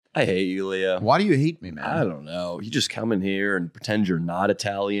I hate you, Leo. Why do you hate me, man? I don't know. You just come in here and pretend you're not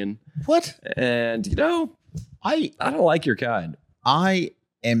Italian. What? And, I don't like your kind. I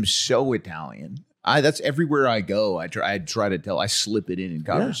am so Italian. That's everywhere I go. I try to tell. I slip it in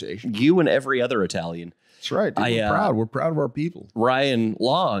conversation. You and every other Italian. That's right. Dude, we're proud. We're proud of our people. Ryan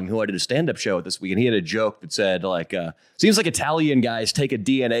Long, who I did a stand-up show with this week, and he had a joke that said, seems like Italian guys take a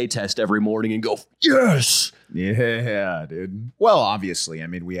DNA test every morning and go, yes. Yeah, dude. Well, obviously, I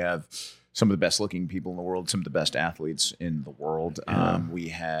mean, we have some of the best looking people in the world, some of the best athletes in the world. Yeah. We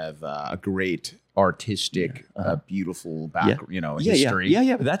have a great artistic, beautiful history.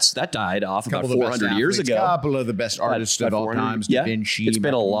 Yeah. But that died off about 400 years ago. A couple of the best artists of all times. Da Vinci. It's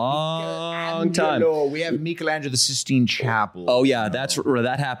been a long time. We have Michelangelo, the Sistine Chapel. Oh, yeah. That's where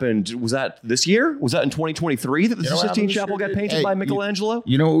that happened. Was that this year? Was that in 2023 that the Sistine Chapel got painted by Michelangelo?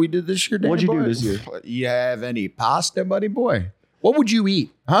 You know what we did this year, Danny? What'd you do this year? You have any pasta, buddy boy? What would you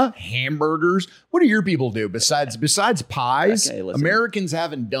eat? Huh? Hamburgers? What do your people do besides pies? Okay, Americans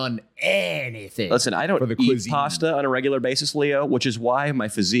haven't done anything. Listen, I don't eat pasta on a regular basis, Leo, which is why my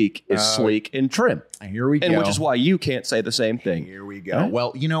physique is sleek and trim. Here we go. And which is why you can't say the same thing. Here we go. Right?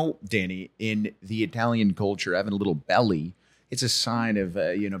 Well, Danny, in the Italian culture, having a little belly, it's a sign of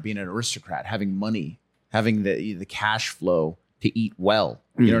being an aristocrat, having money, having the cash flow to eat well.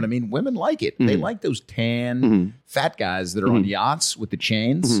 You know what I mean? Women like it. They like those tan, fat guys that are on yachts with the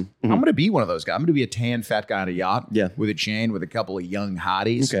chains. I'm going to be one of those guys. I'm going to be a tan, fat guy on a yacht with a chain with a couple of young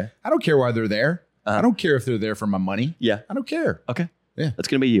hotties. Okay. I don't care why they're there. I don't care if they're there for my money. Yeah. I don't care. Okay. Yeah. That's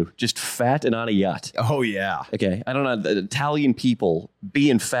going to be you. Just fat and on a yacht. Oh, yeah. Okay. I don't know. The Italian people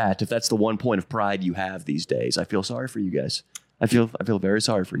being fat, if that's the one point of pride you have these days, I feel sorry for you guys. I feel very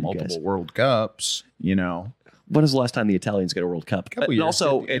sorry for you guys. Multiple World Cups, When was the last time the Italians got a World Cup? And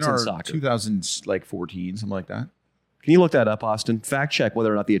also, it's in soccer. 2014, something like that. Can you look that up, Austin? Fact check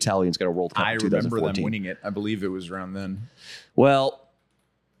whether or not the Italians got a World Cup in 2014. I remember them winning it. I believe it was around then. Well,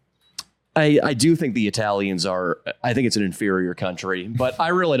 I do think the Italians I think it's an inferior country, but I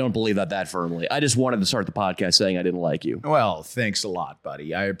really don't believe that firmly. I just wanted to start the podcast saying I didn't like you. Well, thanks a lot,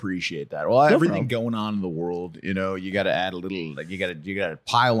 buddy. I appreciate that. Well, everything going on in the world, you got to add a little, you got to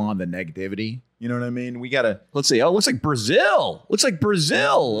pile on the negativity. You know what I mean? We got to... Let's see. Oh, it looks like Brazil.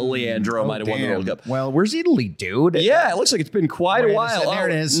 Leandro might have won the World Cup. Well, where's Italy, dude? Yeah, it looks like it's been quite a while. There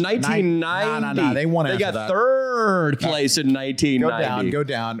it is. 1990. No. They won. They got third place in 1990. Go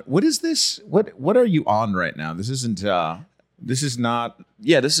down. What is this? What are you on right now? This isn't... This is not...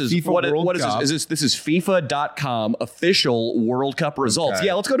 Yeah, this is... FIFA what is this? This is FIFA.com official World Cup results. Okay.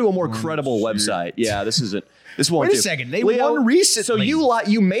 Yeah, let's go to a more credible website. Yeah, this isn't... This won't Wait a second. They won recently. So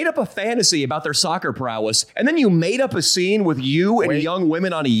you made up a fantasy about their soccer prowess, and then you made up a scene with you and young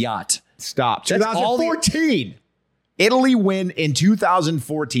women on a yacht. Stop. 2014. Italy win in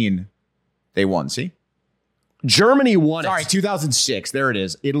 2014. They won, see? Germany won it. Sorry, 2006. There it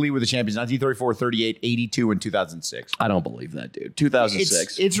is. Italy were the champions. 1934, 38, 82, and 2006. I don't believe that, dude.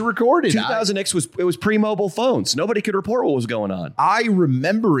 2006. It's recorded. 2006 was pre-mobile phones. Nobody could report what was going on. I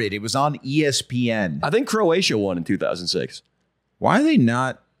remember it. It was on ESPN. I think Croatia won in 2006. Why are they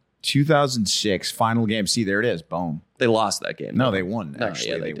not 2006 final game? See, there it is. Boom. They lost that game. No, they won.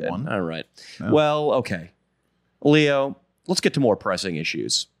 Actually, they did. Won. All right. No. Well, okay. Leo, let's get to more pressing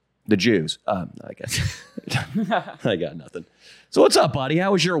issues. The Jews. I guess. I got nothing. So what's up, buddy?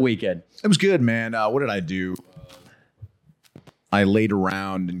 How was your weekend? It was good, man. What did I do? I laid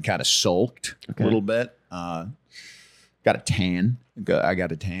around and kind of sulked a little bit. Got a tan. I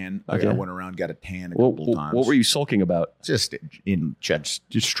got a tan. Okay. I went around, got a tan a couple times. What were you sulking about? Just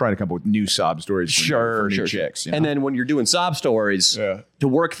trying to come up with new sob stories for new chicks. And then when you're doing sob stories, to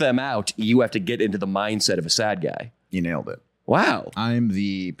work them out, you have to get into the mindset of a sad guy. You nailed it. Wow. I'm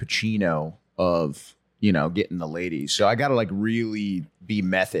the Pacino of, getting the ladies. So I got to really be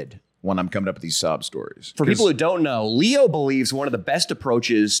method when I'm coming up with these sob stories. For people who don't know, Leo believes one of the best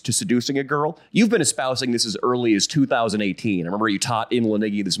approaches to seducing a girl, you've been espousing this as early as 2018. I remember you taught In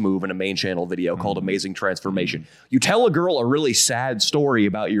Laniggi this move in a main channel video called Amazing Transformation. You tell a girl a really sad story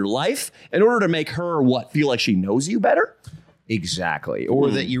about your life in order to make her, feel like she knows you better? Exactly. Or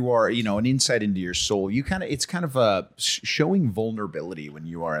that you are, an insight into your soul. It's kind of showing vulnerability when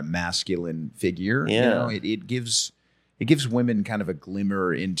you are a masculine figure. Yeah. It gives women kind of a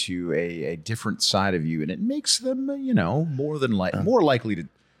glimmer into a different side of you, and it makes them, more likely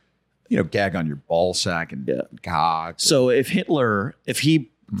to, gag on your ball sack and cock. So if he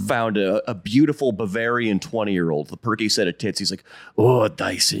found a beautiful Bavarian 20-year-old, the perky set of tits, he's like, "Oh,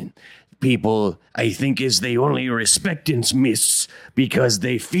 Dyson. People, I think, they only respect me because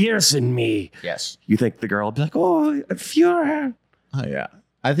they fierce in me." Yes. You think the girl will be like, "Oh, Führer." Oh, yeah.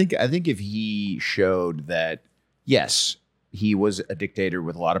 I think if he showed that, yes, he was a dictator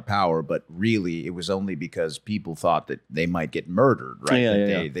with a lot of power, but really it was only because people thought that they might get murdered,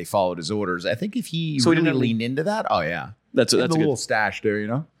 right? They followed his orders. I think if he really leaned into that, that's a little stash there, you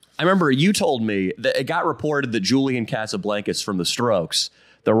know? I remember you told me that it got reported that Julian Casablancas from The Strokes,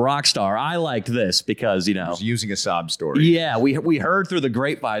 the rock star, I liked this because, you know. He was using a sob story. Yeah, we heard through the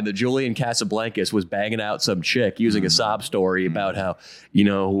grapevine that Julian Casablancas was banging out some chick using a sob story about how,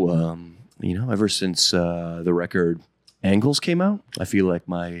 ever since the record Angles came out, I feel like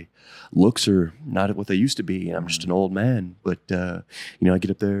my looks are not what they used to be. And I'm just an old man. But, I get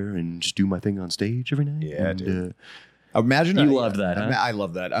up there and just do my thing on stage every night. Yeah, dude. Imagine you loved that, huh? I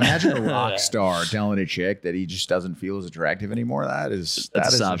love that. Imagine a rock star telling a chick that he just doesn't feel as attractive anymore. That's a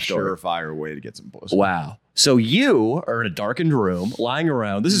surefire way to get some pussy. Wow. So you are in a darkened room, lying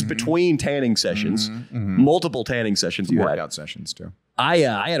around. This is between tanning sessions, multiple tanning sessions. Workout sessions too. I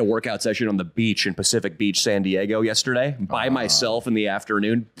had a workout session on the beach in Pacific Beach, San Diego yesterday by myself in the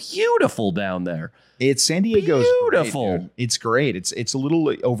afternoon. Beautiful down there. It's San Diego's beautiful. Great, it's great. It's a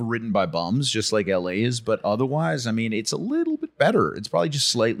little overridden by bums, just like LA is, but otherwise, I mean, it's a little bit better. It's probably just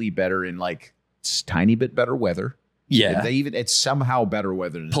slightly better in like tiny bit better weather. Yeah. It's somehow better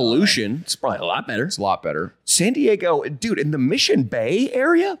weather than pollution. LA. It's probably a lot better. It's a lot better. San Diego, dude, in the Mission Bay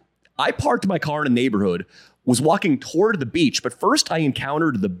area, I parked my car in a neighborhood, was walking toward the beach, but first I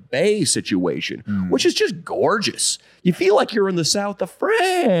encountered the bay situation, which is just gorgeous. You feel like you're in the south of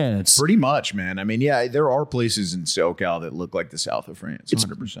France. Pretty much, man. I mean, yeah, there are places in SoCal that look like the south of France.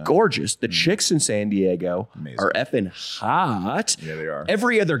 100%. It's gorgeous. The chicks in San Diego are effing hot. Yeah, they are.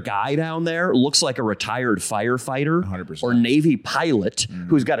 Every other guy down there looks like a retired firefighter 100%. or Navy pilot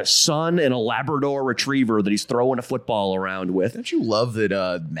who's got a son and a Labrador retriever that he's throwing a football around with. Don't you love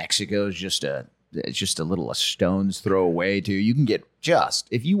that Mexico is just a stone's throw away too? You can get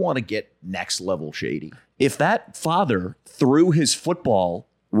if you want to get next level shady. If that father threw his football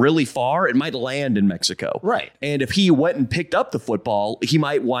really far, it might land in Mexico. Right. And if he went and picked up the football, he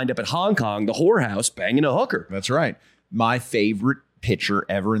might wind up at Hong Kong, the whorehouse, banging a hooker. That's right. My favorite pitcher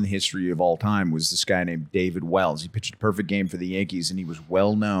ever in the history of all time was this guy named David Wells. He pitched a perfect game for the Yankees, and he was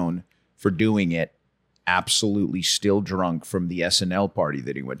well known for doing it absolutely still drunk from the SNL party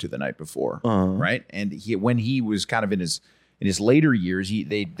that he went to the night before, right? And when he was kind of in his later years,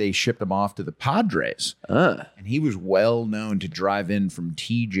 they shipped him off to the Padres, and he was well known to drive in from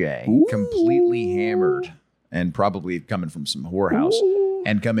TJ completely hammered and probably coming from some whorehouse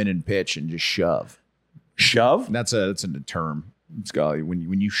and come in and pitch and just shove. Shove? That's a term. It's called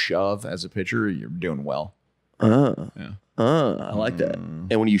when you shove as a pitcher, you're doing well. I like that.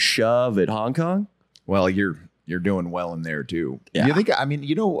 And when you shove at Hong Kong? Well, you're doing well in there too. Yeah. You think? I mean,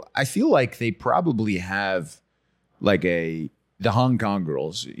 I feel like they probably have like the Hong Kong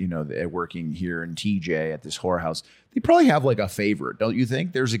girls, they're working here in TJ at this whorehouse. They probably have like a favorite, don't you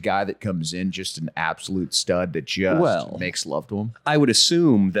think? There's a guy that comes in, just an absolute stud that just makes love to him. I would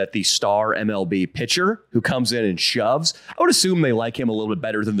assume that the star MLB pitcher who comes in and shoves, I would assume they like him a little bit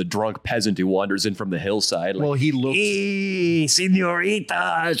better than the drunk peasant who wanders in from the hillside. Like, well, he looked... Hey,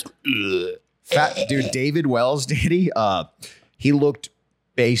 senoritas. Fat dude, David Wells, Danny, he looked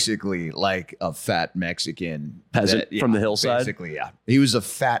basically like a fat Mexican peasant from the hillside. Basically, yeah. He was a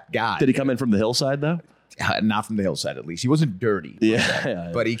fat guy. Did he come in from the hillside though? Not from the hillside, at least. He wasn't dirty.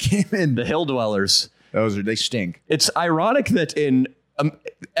 Yeah. But he came in. The hill dwellers. They stink. It's ironic that in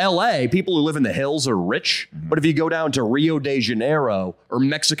LA, people who live in the hills are rich. But if you go down to Rio de Janeiro or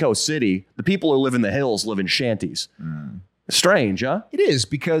Mexico City, the people who live in the hills live in shanties. Strange, huh? It is,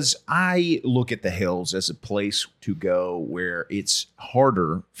 because I look at the hills as a place to go where it's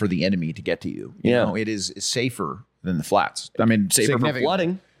harder for the enemy to get to you. You know, it is safer than the flats. I mean, safer from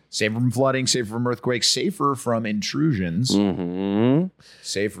flooding. Safer from flooding, safer from earthquakes, safer from intrusions,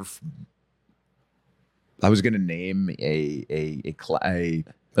 safer. I was going to name a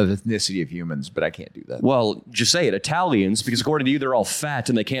ethnicity of humans, but I can't do that. Well, just say it, Italians, because according to you, they're all fat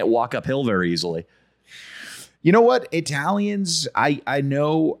and they can't walk uphill very easily. You know what? Italians, I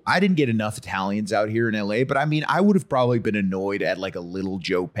know I didn't get enough Italians out here in LA, but I mean, I would have probably been annoyed at like a little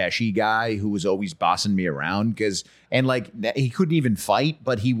Joe Pesci guy who was always bossing me around and he couldn't even fight,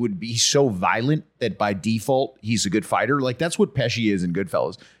 but he would be so violent that by default, he's a good fighter. Like that's what Pesci is in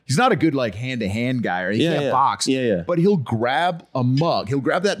Goodfellas. He's not a good like hand-to-hand guy, or he can't box, but he'll grab a mug. He'll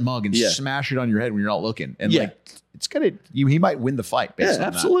grab that mug and smash it on your head when you're not looking. And it's gonna he might win the fight based on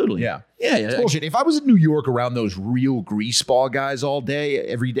absolutely. That. Yeah. It's bullshit. If I was in New York around those real greaseball guys all day,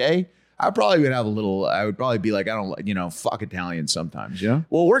 every day, I probably would have I would probably be like, I don't fuck Italians sometimes,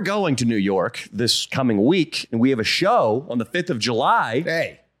 Well, we're going to New York this coming week, and we have a show on the 5th of July.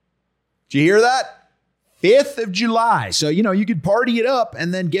 Hey. Did you hear that? 5th of July. So, you could party it up.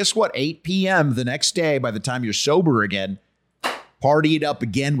 And then guess what? 8 p.m. the next day, by the time you're sober again, party it up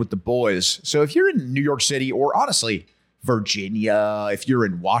again with the boys. So if you're in New York City or honestly, Virginia, if you're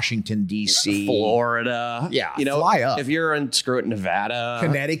in Washington, D.C., Florida. Yeah, fly up. If you're in Nevada.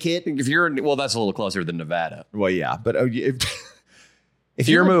 Connecticut. If you're that's a little closer than Nevada. Well, yeah. But if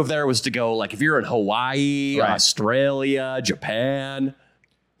your move there was to go, like if you're in Hawaii, Right. Australia, Japan.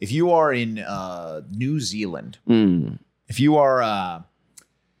 If you are in New Zealand, if you are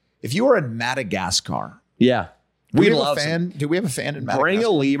in Madagascar, yeah, do we have a fan? Do we have a fan in Madagascar? Bring a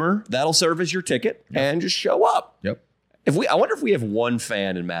lemur. That'll serve as your ticket, and just show up. Yep. I wonder if we have one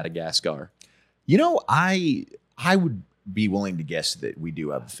fan in Madagascar. I would be willing to guess that we do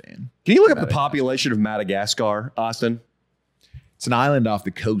have a fan. Can you look up the population of Madagascar, Austin? It's an island off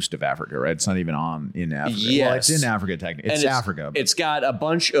the coast of Africa, right? It's not even in Africa. Yes. Well, it's in Africa, technically. It's Africa. But It's got a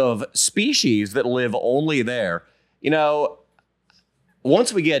bunch of species that live only there.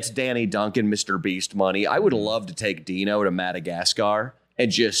 Once we get Danny Duncan, Mr. Beast money, I would love to take Dino to Madagascar and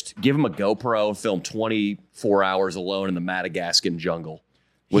just give him a GoPro and film 24 hours alone in the Madagascan jungle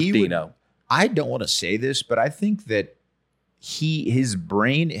with Dino. I don't want to say this, but I think that his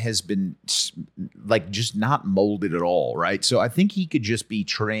brain has been just not molded at all, right? So I think he could just be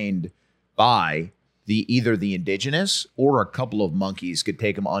trained by either the indigenous or a couple of monkeys could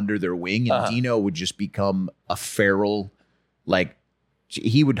take him under their wing, and Dino would just become a feral,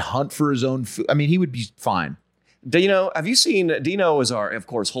 he would hunt for his own food. I mean, he would be fine. Dino, have you seen, Dino is of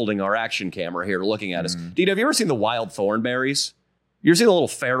course, holding our action camera here looking at us. Dino, have you ever seen the wild thornberries? You ever seen a little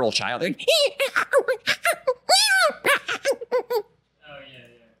feral child?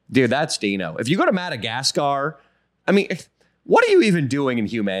 Dude, that's Dino. If you go to Madagascar, I mean, what are you even doing in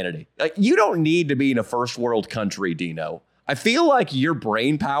humanity? You don't need to be in a first world country, Dino. I feel like your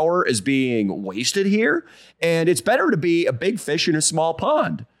brain power is being wasted here, and it's better to be a big fish in a small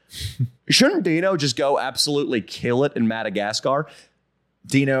pond. Shouldn't Dino just go absolutely kill it in Madagascar?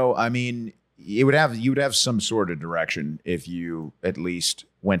 Dino, I mean, you would have some sort of direction if you at least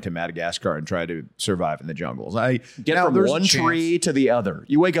went to Madagascar and tried to survive in the jungles. Get from one tree to the other.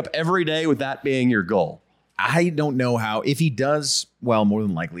 You wake up every day with that being your goal. I don't know how. If he does, well, more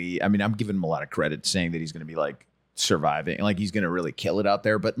than likely, I mean, I'm giving him a lot of credit saying that he's going to be surviving, he's going to really kill it out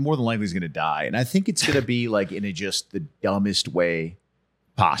there, but more than likely he's going to die. And I think it's going to be in just the dumbest way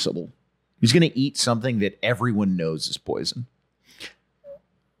possible. He's going to eat something that everyone knows is poison.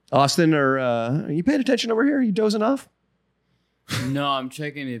 Austin, are you paying attention over here? Are you dozing off? No, I'm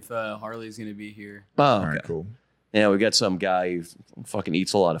checking if Harley's going to be here. Oh, All right, cool. Yeah, we got some guy who fucking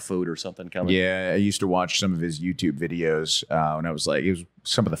eats a lot of food or something coming. Yeah, I used to watch some of his YouTube videos when I was it was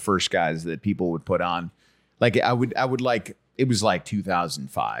some of the first guys that people would put on. I would it was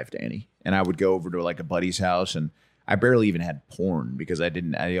 2005, Danny, and I would go over to a buddy's house, and I barely even had porn because I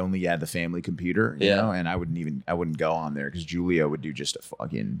only had the family computer, you know, and I wouldn't go on there because Julia would do just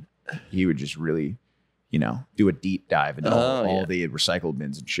he would just really, do a deep dive into all the recycled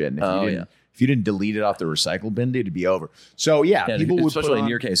bins and shit. And if you didn't delete it off the recycle bin, it'd be over. So people would especially in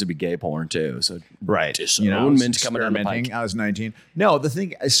your case, it'd be gay porn too. So right, disownment coming down the pike. I was 19. No, the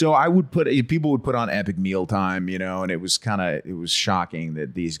thing. So people would put on Epic Mealtime, and it was shocking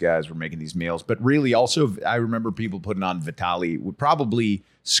that these guys were making these meals. But really, also, I remember people putting on Vitaly, would probably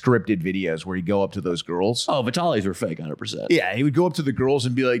scripted videos where he'd go up to those girls. Oh, Vitaly's were fake, 100%. Yeah, he would go up to the girls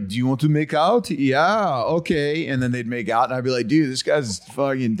and be like, "Do you want to make out?" Yeah, okay. And then they'd make out, and I'd be like, "Dude, this guy's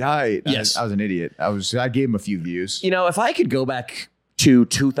fucking tight." Yes, I was an idiot. I gave him a few views. If I could go back to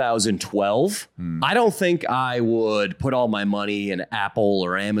 2012, I don't think I would put all my money in Apple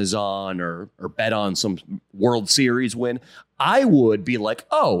or Amazon or bet on some World Series win. I would be like,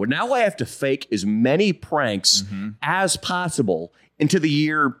 oh, now I have to fake as many pranks as possible until the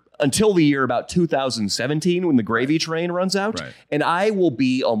year about 2017 when the gravy train runs out. Right. And I will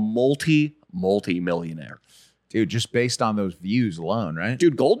be a multi-millionaire. Dude, just based on those views alone, right?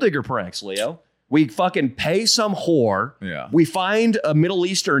 Dude, gold digger pranks, Leo. We fucking pay some whore. Yeah. We find a Middle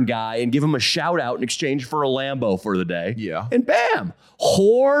Eastern guy and give him a shout out in exchange for a Lambo for the day. Yeah. And bam,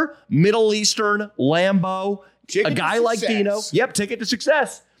 whore, Middle Eastern, Lambo, a guy like Dino. Yep, ticket to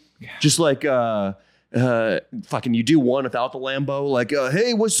success. Yeah. Just like fucking you do one without the Lambo,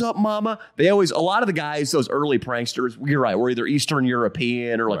 hey, what's up, mama? A lot of the guys, those early pranksters, you're right, were either Eastern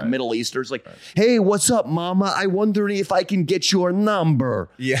European or Middle Easterners, hey, what's up, mama? I wonder if I can get your number.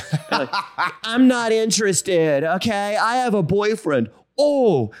 Yeah. I'm not interested, okay? I have a boyfriend.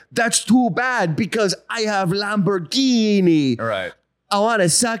 Oh, that's too bad because I have Lamborghini. All right. I want to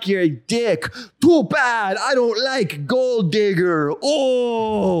suck your dick. Too bad. I don't like gold digger.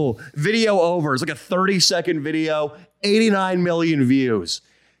 Oh. Oh, video over. It's like a 30-second video, 89 million views.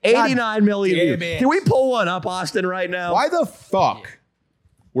 89 million views. it. Can we pull one up, Austin, right now? Why the fuck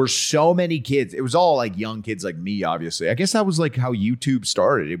were so many kids? It was all like young kids like me, obviously. I guess that was like how YouTube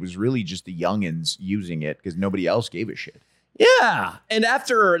started. It was really just the youngins using it because nobody else gave a shit. Yeah. And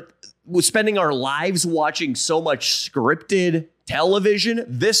after spending our lives watching so much scripted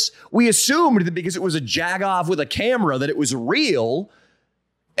television, we assumed that because it was a jagoff with a camera that it was real.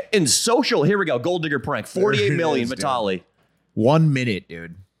 And social, here we go, gold digger prank, 48 million, Vitaly. 1 minute,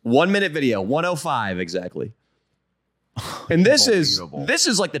 dude. 1 minute video, 105 exactly. And this is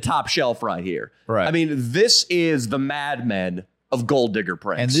like the top shelf right here. Right. I mean, this is the Mad Men of gold digger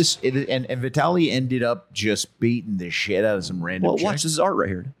pranks. And Vitaly ended up just beating the shit out of some random chick. Watch this art right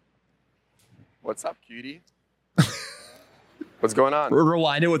here. What's up, cutie? What's going on?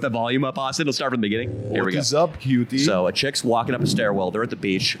 Rewind it with the volume up, Austin. It'll start from the beginning. Here we go. What's up, cutie? So a chick's walking up a stairwell. They're at the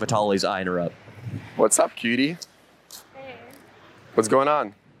beach. Vitaly's eyeing her up. What's up, cutie? Hey, What's going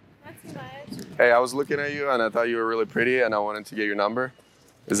on? not too much. Hey, I was looking at you and I thought you were really pretty and I wanted to get your number.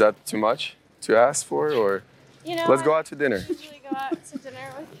 Is that too much to ask for, or You know, let's go out to dinner? I usually go out to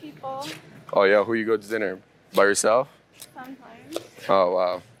dinner with people Oh yeah, who you go to dinner? By yourself? sometimes. Oh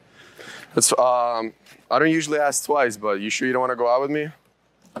wow. That's I don't usually ask twice, but you sure you don't want to go out with me? Your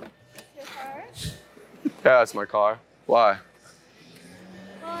car? Yeah, that's my car. Why?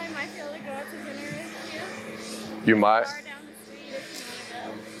 Well, I might be able to go out to dinner with you. You might. Bar down the street if you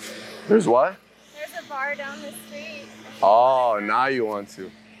want to go. There's what? There's a bar down the street. Oh, now you want to.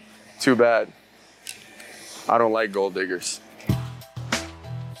 Too bad. I don't like gold diggers.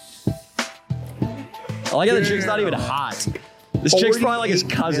 I like how the chick's not even hot. This chick's probably like his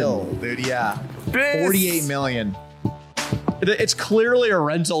cousin. Dude, yeah. 48 million. It's clearly a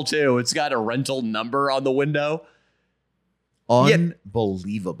rental, too. It's got a rental number on the window.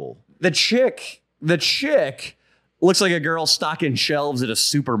 Unbelievable. The chick looks like a girl stocking shelves at a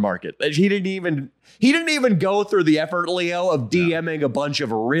supermarket. He didn't even go through the effort, Leo, of DMing a bunch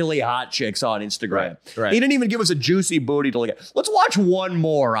of really hot chicks on Instagram. Right. He didn't even give us a juicy booty to look at. Let's watch one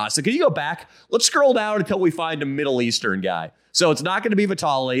more, Austin. Can you go back? Let's scroll down until we find a Middle Eastern guy. So it's not going to be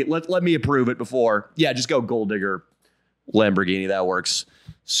Vitaly. Let me approve it before. Yeah, just go gold digger Lamborghini. That works.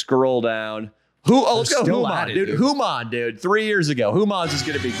 Scroll down. Let's go Human, dude. Human, dude. 3 years ago. Human's is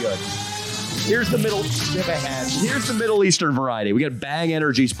going to be good. Here's the Middle Eastern variety. We got Bang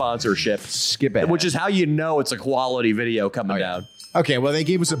Energy sponsorship. Skip ahead. Which is how you know it's a quality video coming down. Okay, well, they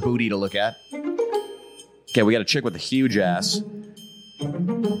gave us a booty to look at. Okay, we got a chick with a huge ass.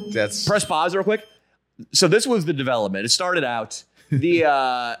 That's Press pause real quick. So this was the development. It started out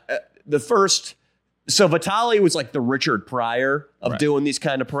the first. So Vitaly was like the Richard Pryor of doing these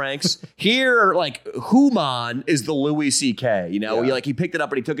kind of pranks. Here, like Human is the Louis C.K. You know, he picked it up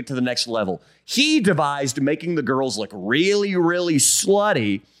and he took it to the next level. He devised making the girls look really, really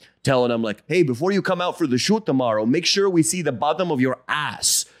slutty, telling them like, "Hey, before you come out for the shoot tomorrow, make sure we see the bottom of your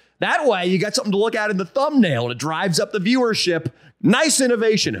ass. That way, you got something to look at in the thumbnail, and it drives up the viewership. Nice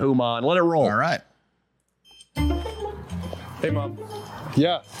innovation, Human. Let it roll." all right. Hey, Mom.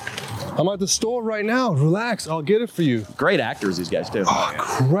 Yeah. I'm at the store right now. Relax. I'll get it for you. Great actors, these guys, too. Oh,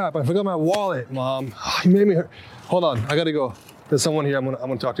 crap. I forgot my wallet, Mom. You made me hurt. Hold on. I got to go. There's someone here I'm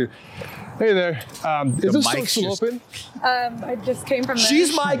gonna talk to. Hey there. Is this store still open? I just came from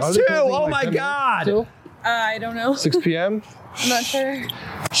She's Mike, Are too. they closing Oh, like my 10 minutes God. still? I don't know. 6 p.m.? I'm not sure.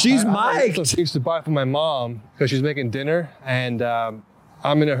 She's I Mike. have some things to buy for my mom because she's making dinner, and I'm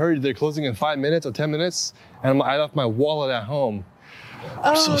in a hurry. They're closing in 5 minutes or 10 minutes, and I left my wallet at home.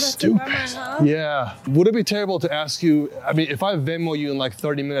 Oh, so that's stupid. a bummer, huh? Yeah. Would it be terrible to ask you, I mean, if I Venmo you in like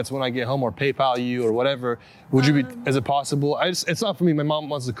 30 minutes when I get home or PayPal you or whatever, would you be, is it possible? It's not for me. My mom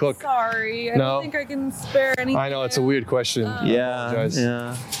wants to cook. Sorry. I No. don't think I can spare anything. I know, it's a weird question. Yeah. Apologize.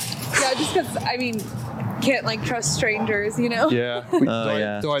 Yeah. Yeah, just because, I mean, can't like trust strangers, you know? Yeah. Oh, do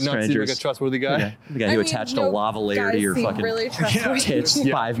yeah. I not seem like a Strangers. trustworthy guy? Yeah. The guy I who mean, attached no a lava layer to guys your seem fucking really trustworthy. tits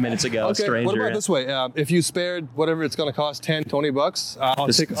 5 minutes ago. Okay, Stranger. what about this way? If you spared whatever it's going to cost, 10, 20 bucks, I'll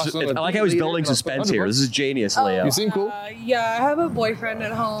take I like how he's building suspense here. This is genius, Leo. You seem cool. Yeah, I have a boyfriend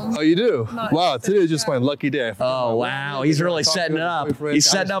at home. Oh, you do? Not Wow, just today is just yeah. my lucky day. Oh, wow. He's really setting it up. He's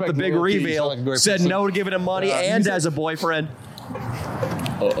setting up the big reveal. Said no to giving him money and as a boyfriend.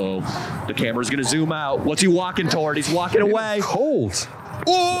 Uh-oh. The camera's going to zoom out. What's he walking toward? He's walking away. It's cold.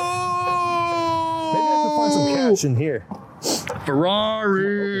 Whoa! Maybe I can find some cash in here.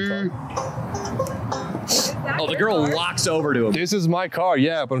 Ferrari. Oh, the girl walks over to him. This is my car,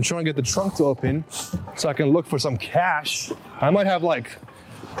 yeah, but I'm trying to get the trunk to open so I can look for some cash. I might have like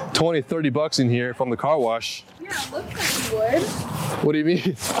 20, 30 bucks in here from the car wash. Yeah, looks like you would. What do you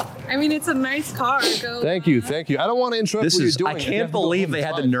mean? I mean, it's a nice car. Go. Thank you. I don't want to interrupt This what is. you're I doing. If you can't have to go believe home, they it's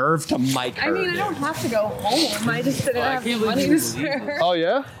had the fine. nerve to mic her. I mean, I don't have to go home. I just didn't have can't money believe to you believe spare. Oh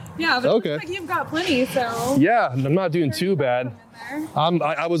yeah. Yeah, but Okay. it looks like you've got plenty, so. Yeah, I'm not doing too bad.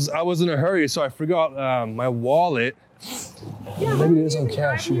 I was in a hurry, so I forgot my wallet. Yeah, Maybe how there's can some you drive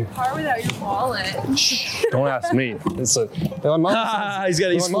cash in your here. car without your wallet? Don't ask me. It's a. My mom He's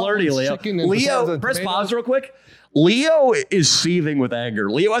my mom flirty, wants Leo. chicken and Leo, potatoes and press tomatoes. pause real quick. Leo is seething with anger.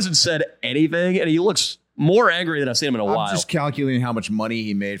 Leo hasn't said anything, and he looks more angry than I've seen him in a while. I'm just calculating how much money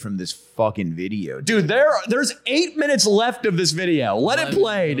he made from this fucking video. Dude, there's 8 minutes left of this video. Let it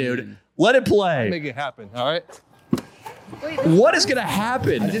play, dude. Let it play. Make it happen. All right. Wait, What is gonna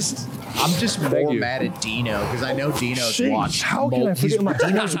happen? I'm just more you. mad at Dino because I know Dino's Sheesh, watched. how can I forget my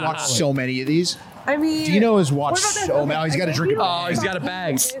Dino's watched so many of these. I mean, Dino has what watched about that? so many. He's got a drink. Oh, he's got a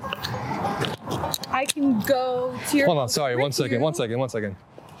bag. I can go to your. Hold on. Sorry. One second.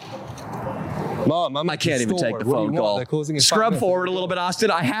 Mom, I'm I at can't the even store. take the What do phone you want? call. They're closing in 5 Scrub minutes. forward a little bit,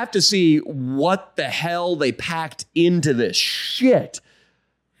 Austin. I have to see what the hell they packed into this shit.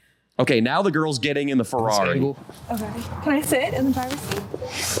 Okay, now the girl's getting in the Ferrari. Angle. Okay. Can I sit in the driver's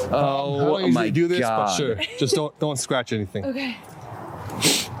seat? I Oh don't usually my do this, god! but sure. Just don't scratch anything. Okay.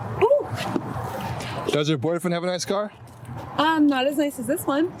 Ooh. Does your boyfriend have a nice car? Not as nice as this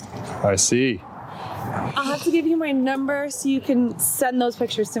one. I see. I'll have to give you my number so you can send those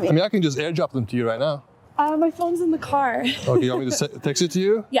pictures to me. I mean, I can just airdrop them to you right now. My phone's in the car. Okay, you want me to text it to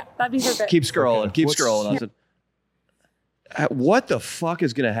you? Yeah, that'd be perfect. Keep scrolling. Okay. Keep What's- scrolling, Austin. What the fuck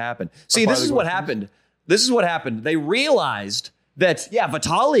is going to happen? See, this probably is go what first. happened. This is what happened. They realized that, yeah,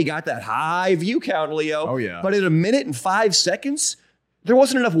 Vitali got that high view count, Leo. Oh, yeah. But in 1 minute and 5 seconds, there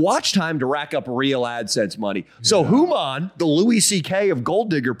wasn't enough watch time to rack up real AdSense money. So Human, the Louis C.K. of Gold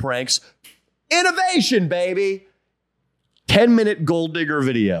Digger pranks, innovation, baby. 10-minute Gold Digger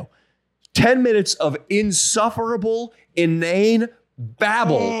video. 10 minutes of insufferable, inane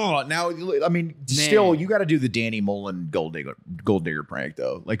babble. Oh, now I mean, still, you got to do the Danny Mullen gold digger prank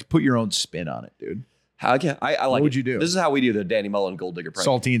though. Like, put your own spin on it, dude. How can I like What would it. you do? This is how we do the Danny Mullen Gold Digger prank.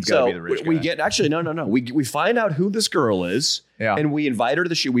 Saltine's gotta be the rich we guy. get actually no. We find out who this girl is, Yeah. and we invite her to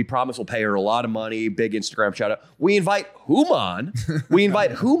the shoot. We promise we'll pay her a lot of money, big Instagram shout out. We invite Human.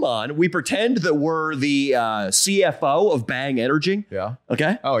 We pretend that we're the CFO of Bang Energy. Yeah.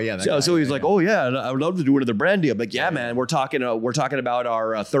 Okay. Oh, yeah, that So, guy, so he's yeah, like, yeah. oh yeah, I would love to do another brand deal. I'm like, yeah, man, we're talking about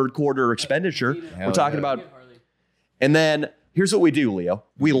our third quarter expenditure. We're talking yeah. about, and then. Here's what we do, Leo.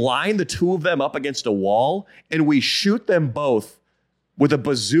 We line the two of them up against a wall and we shoot them both with a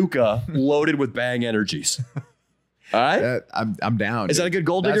bazooka loaded with Bang Energies. All right? I'm down. Is that a good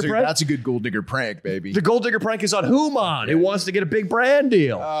gold digger prank? That's a good gold digger prank, baby. The Gold Digger prank is on Human, who wants to get a big brand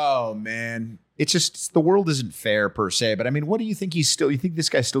deal. Oh man, the world isn't fair per se. But I mean, what do you think you think this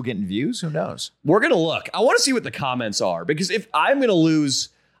guy's still getting views? Who knows? We're going to look. I want to see what the comments are because if I'm going to lose,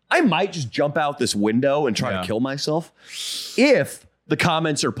 I might just jump out this window and try to kill myself. If the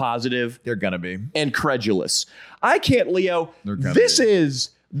comments are positive They're gonna be. and credulous. I can't, Leo. They're gonna This be.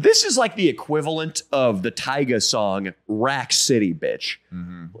 is like the equivalent of the Tyga song "Rack City, Bitch."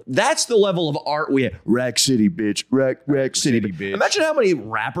 That's the level of art we have. Rack City, bitch. Rack City, bitch. Imagine how many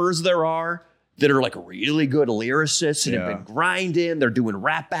rappers there are that are like really good lyricists and have been grinding. They're doing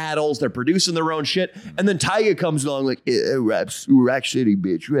rap battles. They're producing their own shit. And then Tyga comes along like, Rack City,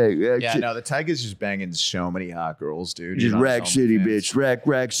 bitch. Rack Yeah, City. no, the Tiger's just banging so many hot girls, dude. Just You're not Rack so City, fans. bitch.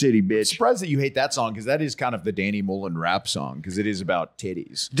 Rack City, I'm bitch. surprised that you hate that song because that is kind of the Danny Mullen rap song because it is about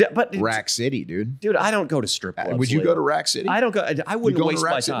titties. But Rack City, dude. dude, I don't go to strip clubs. Would you Leo. go to Rack City? I don't go. I wouldn't going to waste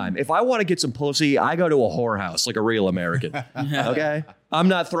Rack my City? time. If I want to get some pussy, I go to a whorehouse like a real American. Okay, I'm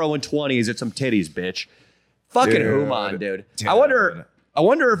not throwing 20s at some titties, bitch. Fucking Dude. Human, dude. I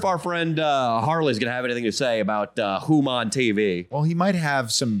wonder if our friend Harley's gonna have anything to say about Human TV. Well, he might have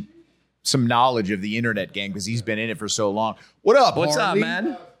some knowledge of the internet game because he's been in it for so long. What up, What's Harley? up,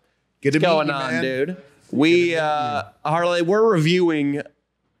 man? Good to What's going meet you, on, man. dude? We Harley, we're reviewing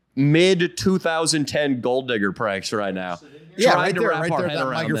mid 2010 Gold Digger pranks right now. Yeah, Trying right to there, wrap right our there, head that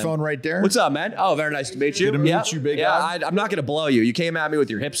around microphone them. right there. What's up, man? Oh, very nice to meet you. Good to meet you, big guy. I'm not going to blow you. You came at me with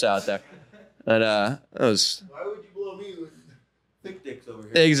your hips out there. And that was Why would you blow me with thick dicks over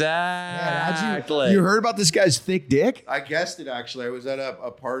here? exactly. You heard about this guy's thick dick? I guessed it actually. I was at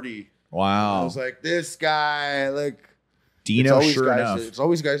a party. I Wow. was like, this guy, like, Dino, it's sure guys enough. It's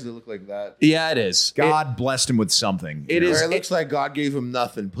always guys that look like that. Yeah, it is. God blessed him with something. It you know? is- Or it looks like God gave him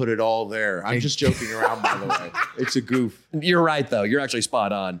nothing, put it all there. I'm just joking around, by the way. It's a goof. You're right, though. You're actually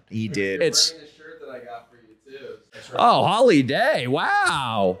spot on. He did. It's The shirt that I got for you too. oh, Holly Day.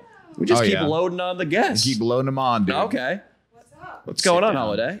 Wow. We just Oh, keep yeah. loading on the guests. Keep loading him on, dude. Okay. What's going on,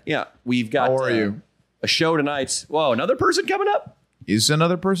 Holiday? Yeah, we've got How are you? a show tonight. Whoa, another person coming up? Is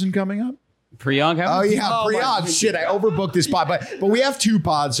another person coming up? Priyank, Oh yeah, Priyank. Shit, I overbooked this pod, but we have 2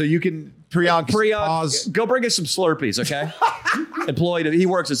 pods, so you can Priyank. Pause. Go bring us some Slurpees, okay? Employed. He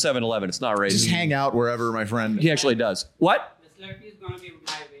works at 7-Eleven. It's not racist. Just hang out wherever, my friend. He actually does. What? The Slurpee is gonna be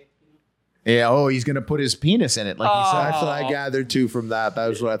my way. Yeah. Oh, he's gonna put his penis in it, like he said. That's what I gathered too from that. That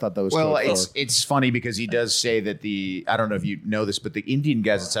was what I thought that was. Well, code for. it's funny because he does say that I don't know if you know this, but the Indian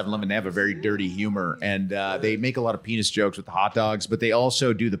guys at 7-Eleven, they have a very dirty humor, and they make a lot of penis jokes with the hot dogs, but they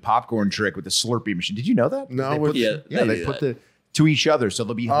also do the popcorn trick with the Slurpee machine. Did you know that? No, They put they put the to each other, so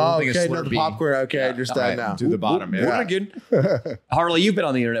they'll be holding a okay, Slurpee. no, the popcorn. Okay, I understand now. To the bottom. Yeah. Again. Harley, you've been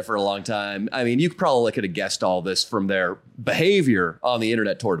on the internet for a long time. I mean, you probably could have guessed all this from their behavior on the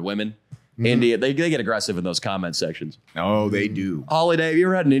internet toward women. India, they get aggressive in those comment sections. Oh, they do. Holiday, have you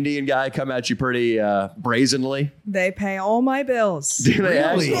ever had an Indian guy come at you pretty brazenly? They pay all my bills. Do they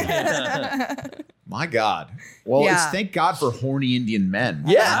Really? actually? My God. Well, Yeah. it's thank God for horny Indian men.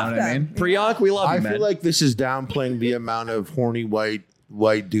 Yeah. You know what I mean? Priyank, we love you, I man. feel like this is downplaying the amount of horny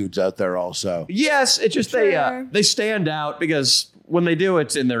white dudes out there. Also, Yes, it's just Sure. they stand out because when they do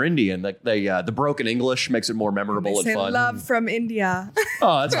it in their Indian, the broken English makes it more memorable and Say fun. love from India.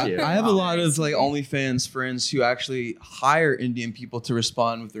 Oh, that's cute. I have a lot of like OnlyFans friends who actually hire Indian people to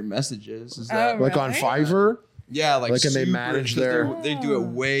respond with their messages. Is that Oh, like on Really? Fiverr. yeah, like Like, and they super, manage 'cause their- they do it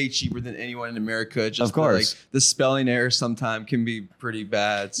way cheaper than anyone in America. Just Of course. like the spelling errors sometimes can be pretty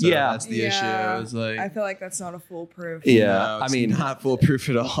bad. So Yeah. that's the issue. It's like I feel like that's not a foolproof. Yeah, no, I it's mean, not foolproof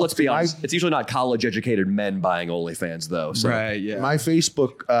at all. let's be honest. It's usually not college-educated men buying OnlyFans, though. So. Right? Yeah. My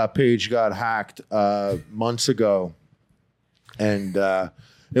Facebook page got hacked months ago, and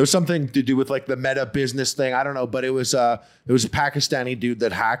it was something to do with like the Meta business thing. I don't know, but it was a Pakistani dude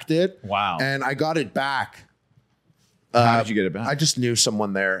that hacked it. Wow. And I got it back. How did you get it back? I just knew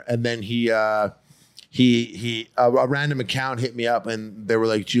someone there, and then a random account hit me up, and they were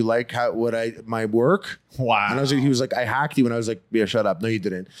like, "Do you like my work?" Wow. And he was like, "I hacked you," and I was like, "Yeah, shut up. No, you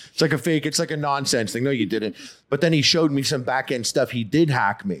didn't." It's like a fake. It's like a nonsense thing. No, you didn't. But then he showed me some back end stuff. He did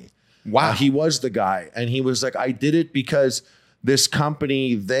hack me. Wow. He was the guy, and he was like, "I did it because this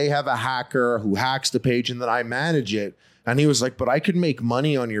company, they have a hacker who hacks the page, and then I manage it." And he was like, "But I could make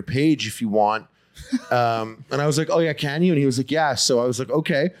money on your page if you want." And I was like, "Oh yeah, can you?" And he was like, "Yeah." So I was like,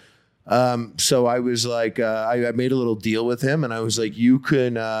 "Okay." So I was like, I made a little deal with him, and I was like, "You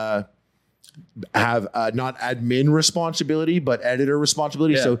can have not admin responsibility, but editor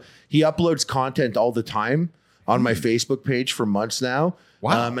responsibility." Yeah. So he uploads content all the time on my Facebook page for months now.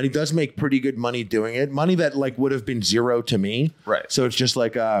 Wow. And he does make pretty good money doing it. Money that like would have been zero to me. Right. So it's just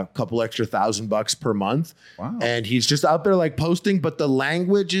like a couple extra $1,000 per month. Wow. And he's just out there like posting, but the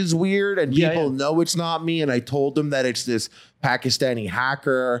language is weird and Yeah, people yeah. know it's not me. And I told them that it's this Pakistani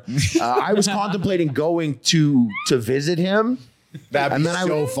hacker. I was contemplating going to visit him. That'd And be then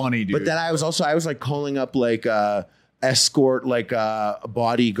so funny, dude. But then I was like calling up like escort, like a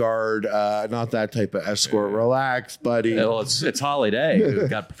bodyguard, not that type of escort. Relax, buddy. Well, it's Holiday who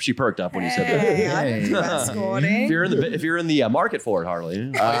she perked up when you said that. Hey, I can do escorting. If you're in the market for it, Harley.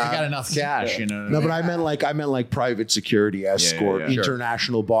 you got enough cash, you know. No, but I meant like private security escort, yeah. Sure.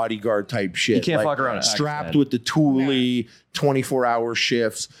 international bodyguard type shit. You can't like, fuck around in strapped Pakistan. with the Thule 24-hour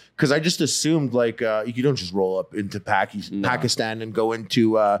shifts. Because I just assumed like you don't just roll up into Pakistan and go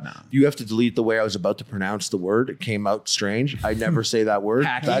into. You have to delete the way I was about to pronounce the word. It came out strange. I never say that word.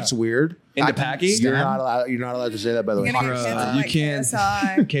 Paki. That's weird. Into Packy? You're not allowed to say that, by the way. You're gonna get canceled you like can't.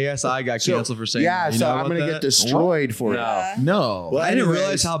 KSI. KSI got canceled for saying Yeah, that. You so know I'm about gonna that? get destroyed for it. No. No. Well, I didn't anyways,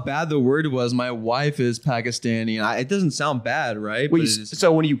 realize how bad the word was. My wife is Pakistani, and it doesn't sound bad, right? Well, But you- it's-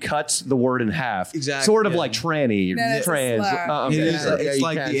 so when you cut the word in half, Exactly, sort of yeah. like tranny, No, it's a trans. slur. Okay. it is, Yeah, it's you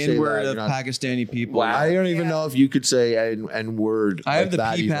like can't the say N-word that. of You're not- Pakistani people. Wow. I don't even know if you could say N word. I have like the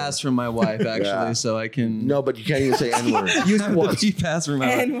that P either. pass from my wife, actually, Yeah. so I can. No, but you can't even say N word. Use I it have the once. P pass from my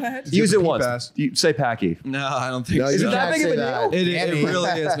wife. N-word. Use it P once. pass. You say Packy. No, I don't think No, so. you Is it that can't big of say a that. deal? It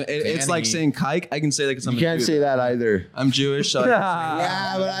really is. Man. It's like saying kike. I can say that because I'm You a can't Jew. say that either. I'm Jewish. So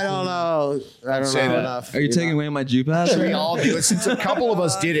Yeah, but I don't know. I don't Say know that. enough. Are you taking away my Jew pass? We all do it. Since a couple of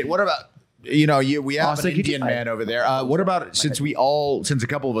us did it. What about we have so an could you- Indian man over there. What about since a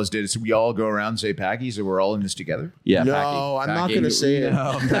couple of us did it, so we all go around and say Packy, so we're all in this together? Yeah, No, Packy. I'm not Packy. going to say it.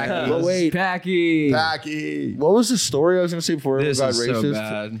 No, But wait, Packy. Packy. What was the story I was going to say before This it got is racist? so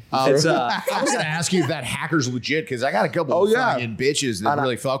bad. It's I was going to ask you if that hacker's legit because I got a couple Oh, of yeah. fucking bitches that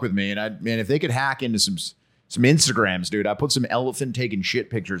really fuck with me, and if they could hack into some Instagrams, dude, I put some elephant taking shit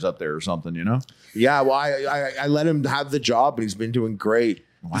pictures up there or something, you know? Yeah, well, I let him have the job, and he's been doing great.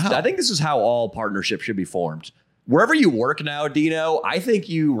 Wow. I think this is how all partnerships should be formed. Wherever you work now, Dino, I think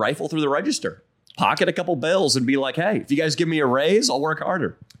you rifle through the register, pocket a couple bills, and be like, hey, if you guys give me a raise, I'll work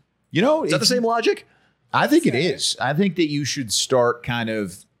harder. You know, Is that the same logic? I think it is. I think that you should start kind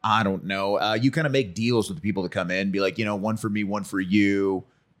of, I don't know, you kind of make deals with the people that come in, be like, one for me, one for you.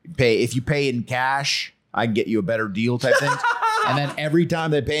 If you pay in cash, I can get you a better deal type thing. And then every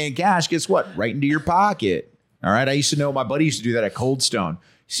time they pay in cash, guess what? Right into your pocket. All right. I used to know my buddy used to do that at Cold Stone.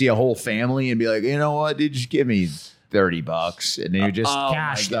 See a whole family and be like, you know what? Dude, just give me $30. And he would just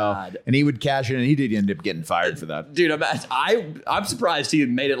cash though. And he would cash it and he did end up getting fired for that. Dude, I'm surprised he had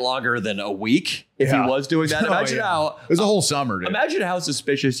made it longer than a week if he was doing that. Imagine how it was a whole summer, dude. Imagine how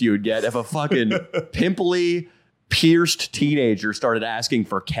suspicious you would get if a fucking pimply, pierced teenager started asking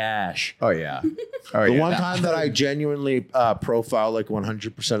for cash. Oh, yeah. The one time that I genuinely profile like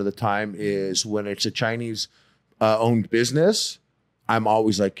 100% of the time is when it's a Chinese owned business. I'm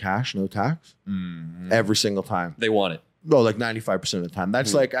always like cash, no tax. Every single time. They want it. No, like 95% of the time.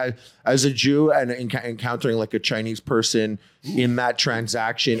 That's like as a Jew and encountering like a Chinese person in that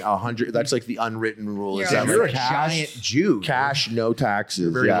transaction, 100. That's like the unwritten rule. Is that You're like a giant Jew. Cash, no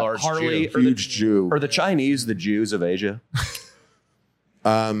taxes. Very large Harley, Jew. Huge Jew. Are the Chinese the Jews of Asia?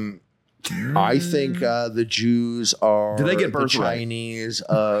 I think the Jews are Do they get the birthright? Chinese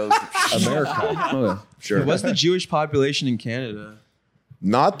of America. Sure. What's the Jewish population in Canada?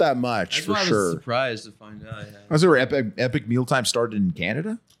 Not that much, That's for why I was sure. surprised to find out. Yeah. Was there epic mealtime started in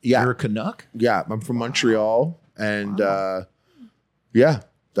Canada? Yeah. You're a Canuck? Yeah, I'm from Montreal, and yeah,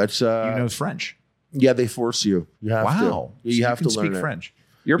 that's You know French. yeah, they force you. You have Wow. to. You So have can to learn speak it. French.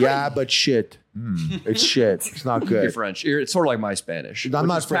 You're Yeah, but shit. It's shit. It's not good. You're French. It's sort of like my Spanish. I'm which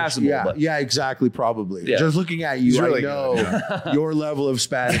not is French. passable, Yeah, but yeah, exactly. Probably. Yeah. Just looking at you, He's I really know your level of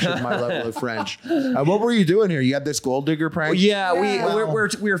Spanish and my level of French. What were you doing here? You had this gold digger prank.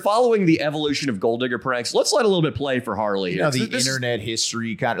 We're following the evolution of gold digger pranks. Let's let a little bit play for Harley. You know, the This- internet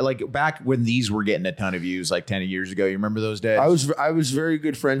history kind of like back when these were getting a ton of views like 10 years ago. You remember those days? I was very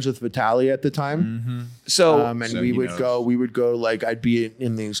good friends with Vitaly at the time. So And So we he would knows. go like I'd be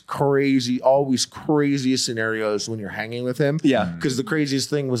in these always craziest scenarios when you're hanging with him. Yeah. Because the craziest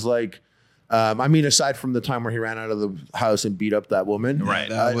thing was like, I mean, aside from the time where he ran out of the house and beat up that woman,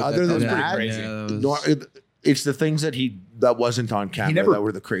 Right. Other than that, crazy. Yeah, that was- it's the things that wasn't on camera never- that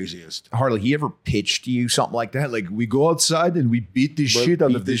were the craziest. Harley, he ever pitched you something like that? Like, we go outside and we beat the shit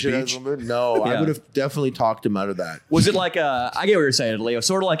out of the this shit out of beach? women? No, I Yeah. would have definitely talked him out of that. was it like I get what you're saying, Leo.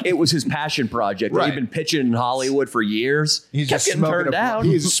 Sort of like it was his passion project that he'd Right. been pitching in Hollywood for years. He's Kept just getting smoking turned a down.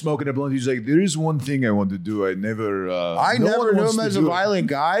 He's smoking a blunt. He's like, there is one thing I want to do. I never. I no never one knew wants him to as a do it." violent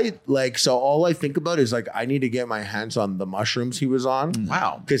guy. Like, so all I think about is like, I need to get my hands on the mushrooms he was on.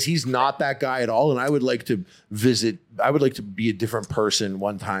 Wow. Because he's not that guy at all. And I would like to visit, I would like to be a different person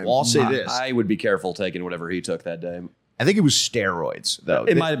one time. Well, I'll say this. I would be careful taking whatever he took that day. I think it was steroids, though.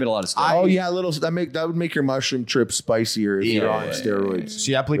 It might have been a lot of stuff. Oh yeah, that would make your mushroom trip spicier if you're on steroids.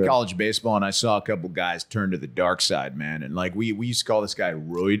 See, I played college baseball, and I saw a couple guys turn to the dark side, man. And like we used to call this guy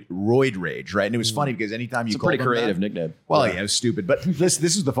Roid Rage, right? And it was funny because anytime you It's a called pretty him creative that, nickname. well, yeah, it was stupid. But this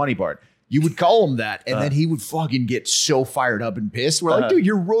is the funny part. You would call him that, and then he would fucking get so fired up and pissed. We're like, dude,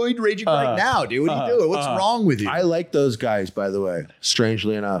 you're roid raging right now, dude. What are you doing? What's wrong with you? I like those guys, by the way.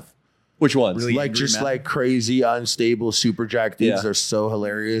 Strangely enough, Which ones? Really? like angry just man? like crazy, unstable, super jack dudes. Yeah. They're so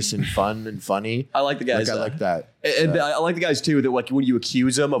hilarious and fun and funny. I like the guys. I like that. And I like the guys too that like when you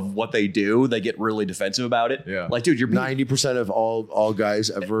accuse them of what they do, they get really defensive about it. Yeah. Like, dude, you're 90% of all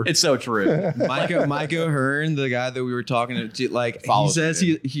guys ever. It's so true. Mike O'Hearn, the guy that we were talking to, like Follows he says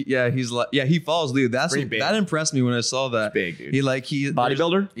you, he follows Leo. Pretty big. That impressed me when I saw that. big, dude. He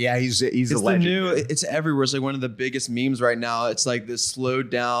Bodybuilder? yeah, he's It's a the legend. new. dude. It's everywhere. It's like one of the biggest memes right now. It's like this slowed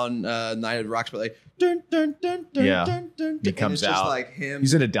down Night at the Rocks, but like dun dun dun dun Yeah. dun dun. He and comes it's just out. like him.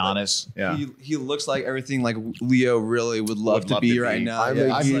 He's an Adonis. Yeah. He looks like everything like Leo really would love to be right now. I'm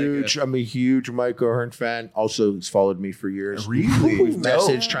Yeah, a he's like huge Mike O'Hearn fan. Also, he's followed me for years. Really? We've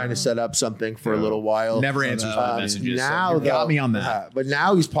messaged trying to set up something for a little while. Never answers my messages. Now so you got me on that. but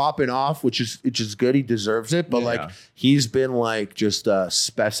now he's popping off, which is good. He deserves it. But Yeah. like he's been like just a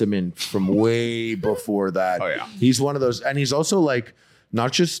specimen from way before that. Oh, yeah. He's one of those, and he's also like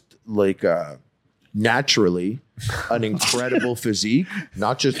not just like naturally an incredible physique.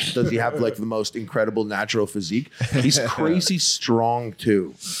 Not just does he have like the most incredible natural physique, he's crazy strong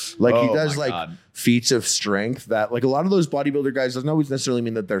too. Like he Oh, does my like God. feats of strength that like a lot of those bodybuilder guys doesn't always necessarily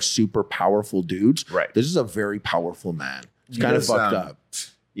mean that they're super powerful dudes. Right. This is a very powerful man. It's He kind of does, fucked up.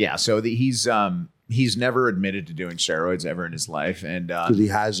 Yeah, so he's never admitted to doing steroids ever in his life, and Because he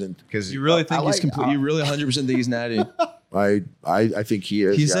hasn't. because You really think you really 100% think he's natty? I think he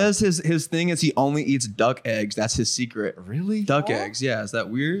is. He says his thing is he only eats duck eggs. That's his secret. Really? Duck eggs. Yeah. Is that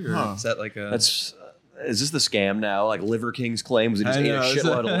weird? Or is that like a... Is this the scam now? Like Liver King's claims he just ate a know,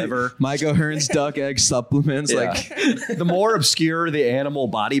 shitload of liver. Mike O'Hearn's duck egg supplements. Yeah. Like The more obscure the animal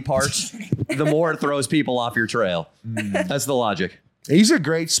body parts, the more it throws people off your trail. That's the logic. He's a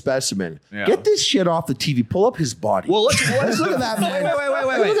great specimen. Yeah. Get this shit off the TV. Pull up his body. Well, let's look at that man.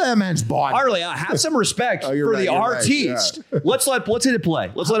 Wait. Look at that man's body. Harley, have some respect for you're the right, artiste. Let's hit it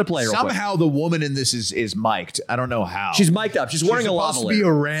play. Let's let it play real quick. Somehow the woman in this is mic'd. I don't know how. She's mic'd up. She's wearing a supposed to lavalier. be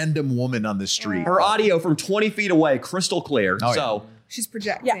a random woman on the street. Her audio from 20 feet away, crystal clear. Oh, so She's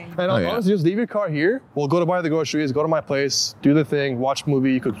projecting. And yeah. honestly, just leave your car here. We'll go to buy the groceries, go to my place, do the thing, watch a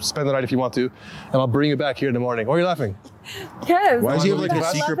movie. You could spend the night if you want to, and I'll bring you back here in the morning. Why are you laughing? Because Why does he have like I a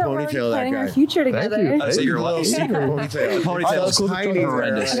love secret that we're ponytail, that planning our guy? future Thank together. you. so you're Little lucky. secret ponytail. Ponytail's tiny,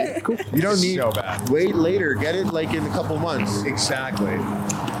 horrendous. You don't need So bad. Wait later. Get it like in a couple months. Exactly.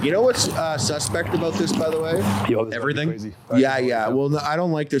 You know what's suspect about this, by the way? Yo, this Everything? might be crazy. Yeah. Well, no, I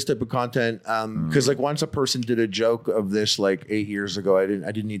don't like this type of content because like once a person did a joke of this like 8 years ago, I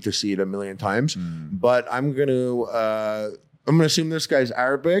didn't need to see it a million times. But I'm gonna assume this guy's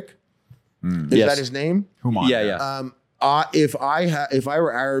Arabic. Is Yes. that his name? Human. Yeah. If I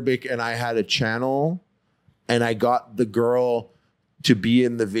were Arabic and I had a channel and I got the girl to be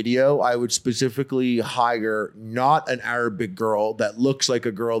in the video, I would specifically hire not an Arabic girl that looks like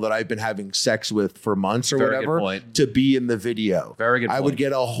a girl that I've been having sex with for months or Very good whatever point. to be in the video. Very good I point. would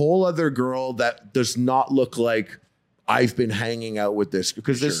get a whole other girl that does not look like I've been hanging out with this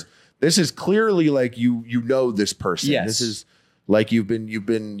because this is clearly like you know this person. Yes. This is like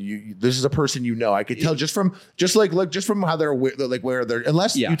this is a person you know. I could tell just from how they're like where they're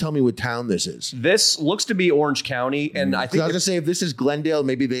unless Yeah. you tell me what town this is. This looks to be Orange County, and I 'Cause think I was gonna say if this is Glendale,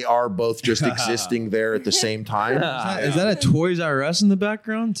 maybe they are both just existing there at the same time. is that a Toys R Us in the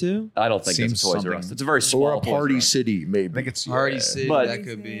background too? I don't think Seems it's a Toys R something- Us. It's a very small Or a Toys R party Us. city, maybe. I think it's Party City. But that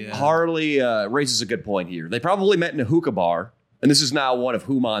could be. Harley raises a good point here. They probably met in a hookah bar, and this is now one of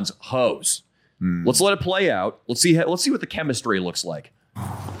Human's hoes. Let's let it play out. Let's see what the chemistry looks like. All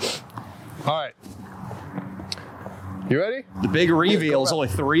right. You ready? The big reveal is only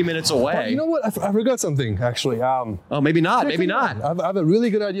 3 minutes away. You know what? I forgot something, actually. Oh, maybe not. Maybe not. I have a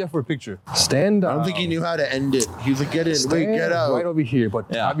really good idea for a picture. Stand up. I don't think he knew how to end it. He was like, get in, wait, get out. Right over here, but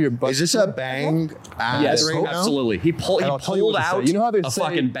Yeah. have your butt. Is this a bang ad Yes, right now? absolutely. He And I'll tell you pulled what to say. out You know how they a say-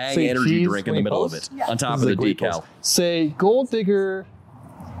 fucking Bang say energy cheese drink in the when middle of post? it, on top This of is the a great decal. post. Say gold digger.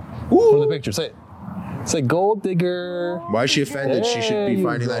 For the picture, say it. Say gold digger. Why is she offended? She should There be you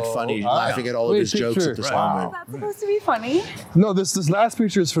finding that go. funny, Ah, laughing at all of great his jokes picture. at this Right. moment. That's supposed to be funny. No, this last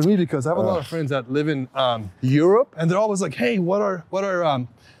picture is for me because I have a lot of friends that live in Europe, and they're always like, "Hey, what are LA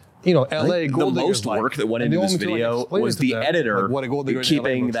The gold diggers most like?" work that went And into they this want me to, video explain was it to the them, editor like, what a gold digger in LA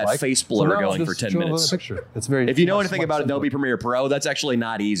keeping looks that like. face So blur now I'll going for just 10 show them minutes. the picture. It's very. If you know much- anything much about simpler. Adobe Premiere Pro, that's actually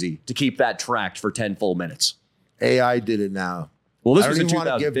not easy to keep that tracked for 10 full minutes. AI did it now. Well, this I was don't in even wanna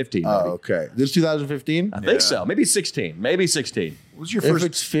give- 2015. Oh, maybe. okay. This is 2015? I think so. Maybe 16. Maybe 16. What's your If first?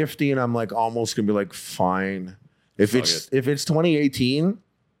 it's 15, I'm like almost gonna be like, fine. If it's 2018,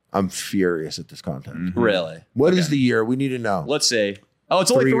 I'm furious at this content. Really? What is the year? We need to know. Let's see. Oh, it's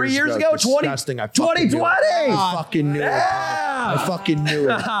only 3 years ago? 20, Disgusting. I fucking knew it. 2020! I fucking knew it. I fucking knew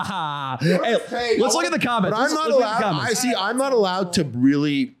it. Hey, let's look at the comments. But I'm not Let's look at the allowed. comments. I'm not allowed to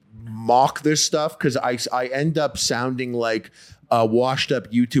really mock this stuff because I end up sounding like a washed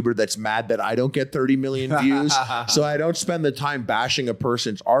up YouTuber that's mad that I don't get 30 million views. So I don't spend the time bashing a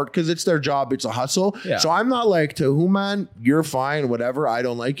person's art because it's their job. It's a hustle. Yeah. So I'm not like to Human, you're fine, whatever. I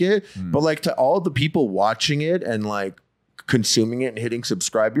don't like it. But like to all the people watching it and like consuming it and hitting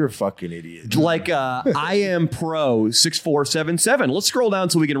subscribe, you're a fucking idiot. Like I am pro 6477. Let's scroll down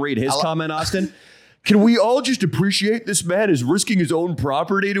so we can read his comment, Austin. Can we all just appreciate this man is risking his own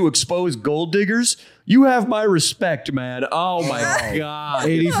property to expose gold diggers? You have my respect, man. Oh my God.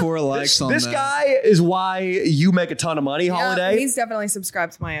 84 likes on This that. guy is why you make a ton of money, Holiday. He's definitely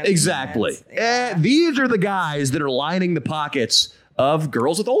subscribed to my own. Exactly. These are the guys that are lining the pockets of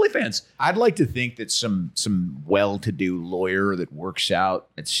girls with OnlyFans. I'd like to think that some well-to-do lawyer that works out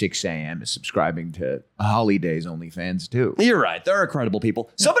at 6 a.m. is subscribing to Holiday's OnlyFans too. You're right. There are credible people.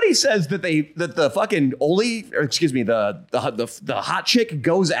 Somebody says that the fucking the hot chick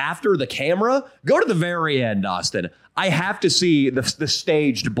goes after the camera. Go to the very end, Austin. I have to see the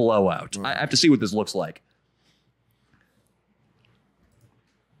staged blowout. I have to see what this looks like.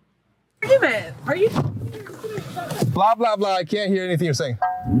 Argument. Are you? Blah blah blah. I can't hear anything you're saying.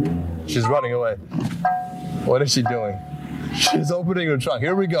 She's running away. What is she doing? She's opening her trunk.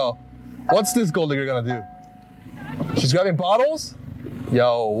 Here we go. What's this gold digger gonna do? She's He's grabbing bottles?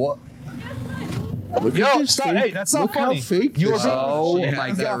 Yo, what? Look Yo, at this stop. fake- Hey, that's not look funny. how fake You this are is. Oh Yeah,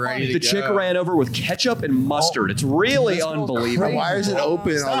 my they're god! ready to The chick go. ran over with ketchup and mustard. It's really This girl's unbelievable. crazy. Why is it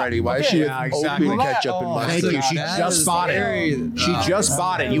open Stop. already? Why is Okay. she Yeah, exactly. open ketchup and Oh, mustard? Thank you. She That just is bought very- it. She just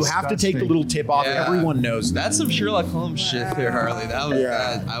bought it. You have to take the little tip off. Yeah. Everyone knows that. That's some Sherlock Holmes shit there, Harley. That was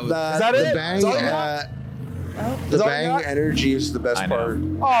bad. I was. that the it? bang, Is that all you got? the all you bang got? energy is the best I know. part.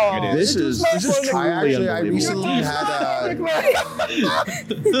 Oh, This is funny. I recently had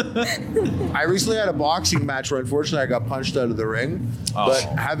I recently had a boxing match where unfortunately I got punched out of the ring. But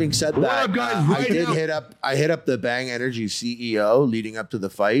having said that, up, guys? I Right did now. hit up the Bang Energy CEO leading up to the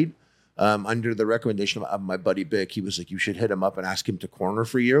fight. Under the recommendation of my buddy Bick, he was like, "You should hit him up and ask him to corner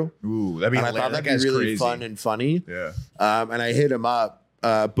for you." Ooh, that'd be And I thought that'd be really fun and funny. Yeah. And I hit him up,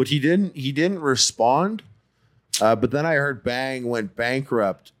 but he didn't respond. But then I heard Bang went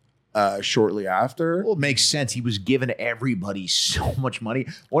bankrupt shortly after. Well, it makes sense. He was giving everybody so much money.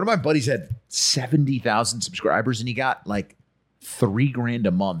 One of my buddies had 70,000 subscribers, and he got like $3,000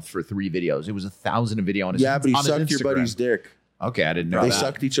 a month for 3 videos. It was 1,000 a video on his. Yeah, but he on his sucked your Instagram. buddy's dick. Okay, I didn't know They that.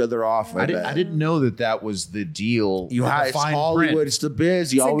 sucked each other off. I bet. didn't know that was the deal. You The had it's fine Hollywood. print. It's the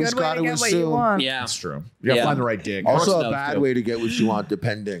biz. You It's a always good way got to to get what you assume. want. Yeah. That's true. You gotta Yeah. find the right dick. Also, Brooks a knows, bad too. way to get what you want,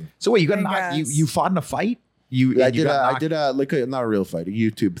 depending. So wait, you got I knocked, guess. you fought in a fight? You I and you did. got I knocked- did a like a not a real fight, a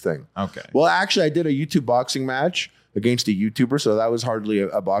YouTube thing. Okay. Well, actually, I did a YouTube boxing match against a YouTuber, so that was hardly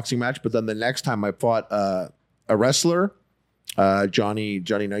a boxing match. But then the next time I fought a wrestler, Johnny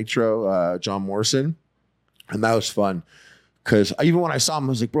Nitro, John Morrison, and that was fun. Because even when I saw him, I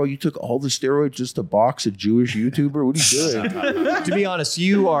was like, "Bro, you took all the steroids just to box a Jewish YouTuber? What are you doing?" To be honest,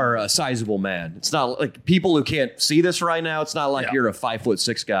 you are a sizable man. It's not like people who can't see this right now. It's not like you're a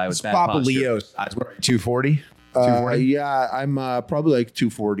 5'6" guy with bad Papa posture. Leo size. What, 240? Yeah, I'm probably like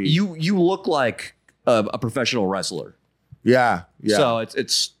 240. You look like a professional wrestler. Yeah. So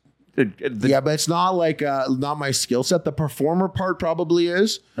it's Yeah, but it's not like not my skill set. The performer part probably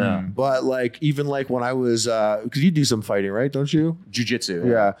is, but like even like when I was because you do some fighting, right? Don't you? jujitsu.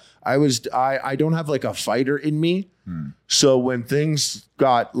 Yeah, I don't have like a fighter in me. So when things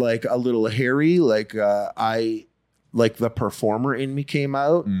got like a little hairy, like I like the performer in me came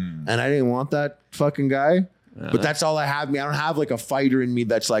out, and I didn't want that fucking guy. But that's all I have. I don't have like a fighter in me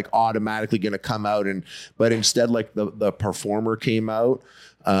that's like automatically gonna come out, but instead like the performer came out.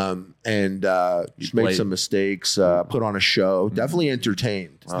 And just made played. some mistakes, put on a show, definitely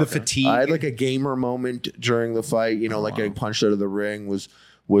entertained. The fatigue. I had like a gamer moment during the fight, like getting punched out of the ring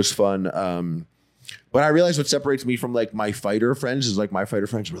was fun. But I realized what separates me from like my fighter friends is like my fighter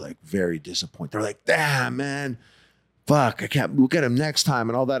friends were like very disappointed. They're like, "Damn, man, fuck, we'll get him next time,"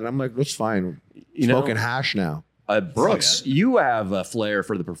 and all that. And I'm like, "That's fine. You know- Smoking hash now." Brooks, you have a flair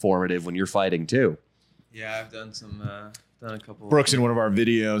for the performative when you're fighting too. Yeah, I've done some. Done a couple. Brooks in one of our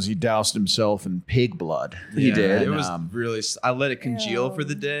videos, he doused himself in pig blood. He did. It was And, really. I let it congeal for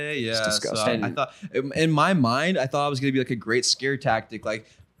the day. Yeah, so disgusting. I thought in my mind, I thought it was gonna be like a great scare tactic. Like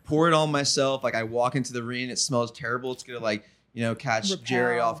pour it on myself. Like I walk into the ring, it smells terrible. It's gonna like catch Repel.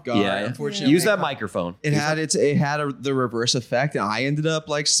 Jerry off guard. Yeah, Unfortunately, use that microphone. It had the reverse effect, and I ended up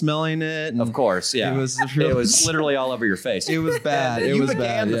like smelling it. And Of course, yeah. It was literally all over your face. It was bad. It you was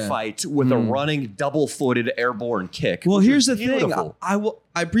began bad. the yeah. fight with a running double-footed airborne kick. Well, which here's was the thing. beautiful.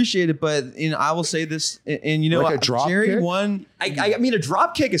 I appreciate it, but I will say this, and Like a drop Jerry kick? won. I mean, a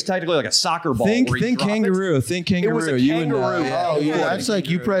drop kick is technically like a soccer ball. Think where you drop it. kangaroo. Think kangaroo. It was a You would kangaroo. know. Oh yeah, that's like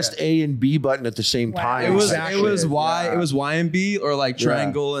you pressed A and B button at the same time. It was Exactly. it was Y and B or like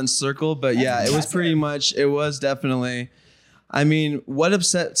triangle and circle, but yeah, it was pretty much. It was definitely. I mean, what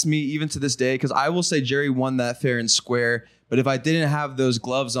upsets me even to this day, because I will say Jerry won that fair and square. But if I didn't have those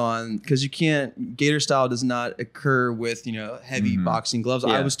gloves on, because you can't, Gator style does not occur with heavy boxing gloves.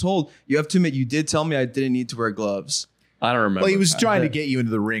 Yeah. I was told, you have to admit, you did tell me I didn't need to wear gloves. I don't remember. Well, he was trying to get you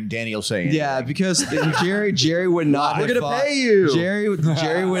into the ring. Danny will say. Yeah, because Jerry would not. We're have gonna fought- pay you. Jerry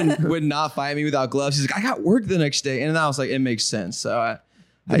would not fight me without gloves. He's like, I got work the next day, and I was like, it makes sense. So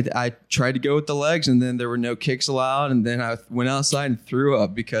I tried to go with the legs, and then there were no kicks allowed, and then I went outside and threw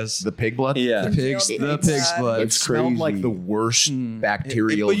up because the pig blood. Yeah. the pig's blood. It smelled like the worst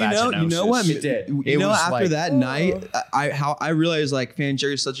bacterial. But you know what? vaginosis. It did. You know, was after like- that night, I realized like, fan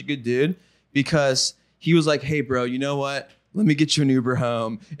Jerry's such a good dude because he was like, hey, bro, you know what? Let me get you an Uber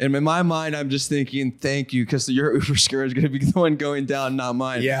home. And in my mind, I'm just thinking, thank you, because your Uber scare is going to be the one going down, not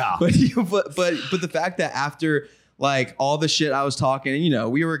mine. Yeah. But the fact that after like all the shit I was talking,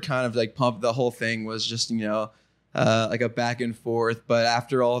 and we were kind of like pumped. The whole thing was just like a back and forth. But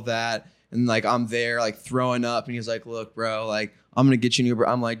after all that, and like I'm there like throwing up, and he's like, "Look, bro, like I'm gonna get you an Uber."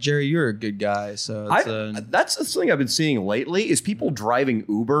 I'm like, "Jerry, you're a good guy." So that's the thing I've been seeing lately is people driving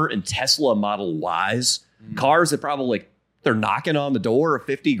Uber and Tesla Model Ys, cars that probably they're knocking on the door of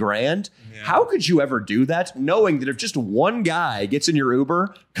 50 grand. Yeah. How could you ever do that knowing that if just one guy gets in your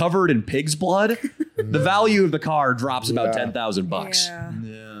Uber covered in pig's blood, the value of the car drops about $10,000?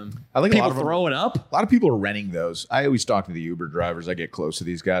 Yeah. I think people throwing up. A lot of people are renting those. I always talk to the Uber drivers. I get close to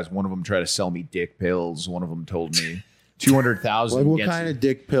these guys. One of them tried to sell me dick pills. One of them told me 200,000. Like what kind of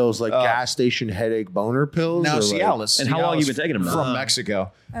dick pills? Like gas station headache boner pills? No, Cialis. And how long have you been taking them? From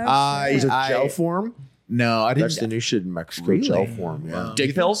Mexico. Is it gel form? No, I didn't. That's the new shit in Mexico. Really? Gel form. Yeah.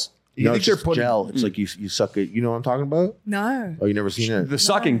 Dick pills? No, it's just gel. It's like you suck it. You know what I'm talking about? No. Oh, you never seen it? The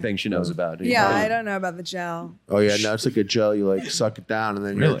sucking thing she knows about. Yeah, I don't know about the gel. Oh yeah, no, it's like a gel. You like suck it down, and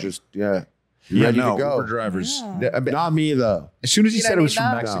then you're just Uber drivers. Not me though. As soon as he You said don't it was need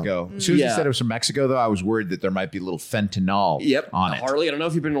from that? Mexico, as soon as he said it was from Mexico, though, I was worried that there might be a little fentanyl on it. Harley, I don't know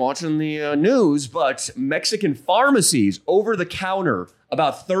if you've been watching the news, but Mexican pharmacies over the counter,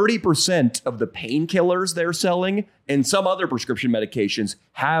 about 30% of the painkillers they're selling and some other prescription medications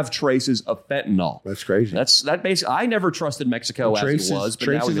have traces of fentanyl. That's crazy. That basically. I never trusted Mexico as it was, but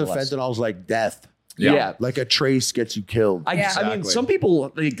traces now of fentanyl is like death. Yeah. Like a trace gets you killed. I mean, some people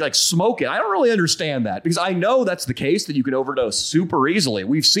they like smoke it. I don't really understand that because I know that's the case that you can overdose super easily.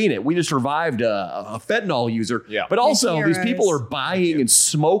 We've seen it. We just revived a fentanyl user. Yeah. But also these people are buying and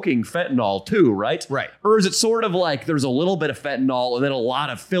smoking fentanyl too, right? Right. Or is it sort of like there's a little bit of fentanyl and then a lot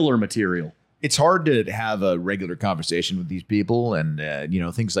of filler material? It's hard to have a regular conversation with these people and,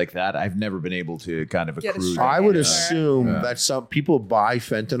 things like that. I've never been able to kind of accrue. I would assume that some people buy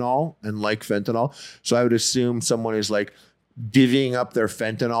fentanyl and like fentanyl. So I would assume someone is like divvying up their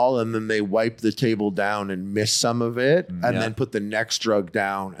fentanyl and then they wipe the table down and miss some of it and then put the next drug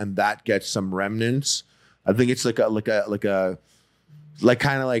down and that gets some remnants. I think it's like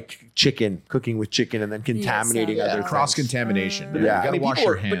kind of like chicken, cooking with chicken and then contaminating other cross contamination. Yeah. You gotta wash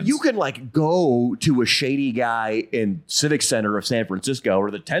your hands. But you can like go to a shady guy in Civic Center of San Francisco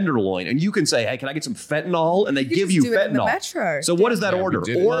or the Tenderloin and you can say, hey, can I get some fentanyl? And they give you do it in the fentanyl. metro. So what is that order?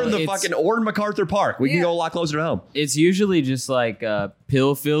 Or in the It's- or in MacArthur Park. We can go a lot closer to home. It's usually just like a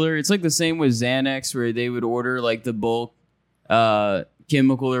pill filler. It's like the same with Xanax where they would order like the bulk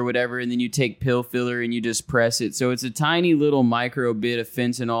chemical or whatever, and then you take pill filler and you just press it. So it's a tiny little micro bit of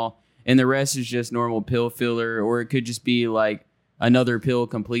fentanyl, and the rest is just normal pill filler, or it could just be like another pill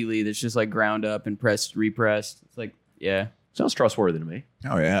completely that's just like ground up and repressed. It's like, sounds trustworthy to me.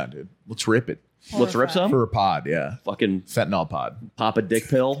 Oh yeah, dude. Let's rip it. Let's rip some for a pod. Yeah, fucking fentanyl pod. Pop a dick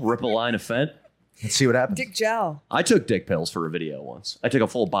pill, rip a line of fent. Let's see what happens. Dick gel. I took dick pills for a video once. I took a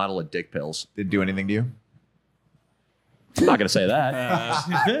full bottle of dick pills. Did it do anything to you? I'm not going to say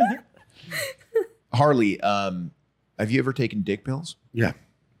that. Harley, have you ever taken dick pills? Yeah.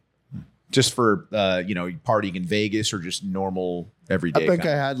 Just for, partying in Vegas or just normal everyday? I think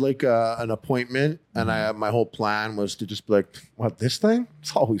I had like an appointment and my whole plan was to just be like, what, this thing?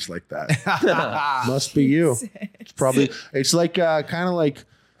 It's always like that. Must be you. It's like kind of like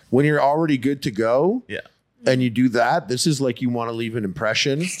when you're already good to go and you do that, this is like you want to leave an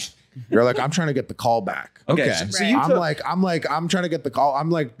impression. You're like, I'm trying to get the call back. Okay. So I'm trying to get the call.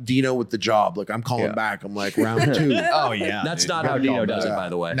 I'm like Dino with the job. Like I'm calling back. I'm like round 2. Oh yeah. That's not how Dino does it, by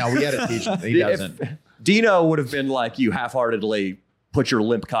the way. No, we got to teach him. He doesn't. Dino would have been like you half-heartedly put your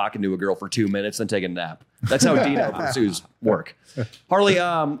limp cock into a girl for 2 minutes, then take a nap. That's how Dino pursues work. Harley,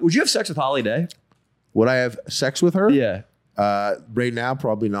 would you have sex with Holly Day? Would I have sex with her? Yeah. Right now,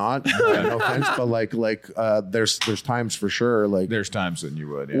 probably not. No offense, but there's times for sure. Like there's times that you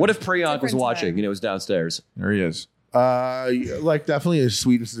would. Yeah. What if Priyank was watching? You know, was downstairs. There he is. Definitely it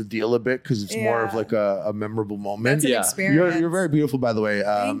sweetens the deal a bit because it's more of like a memorable moment. That's an experience. You're very beautiful, by the way.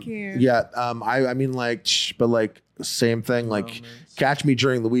 Thank you. Yeah. I mean, same thing. Like, catch me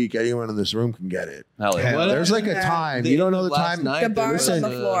during the week. Anyone in this room can get it. Hell yeah. There's like a time. You don't know the time. The bar's on the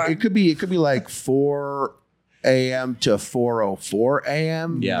floor. It could be like 4 a.m. to 4:04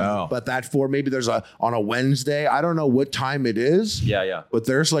 a.m. Yeah. No. But that maybe there's on a Wednesday. I don't know what time it is. Yeah. But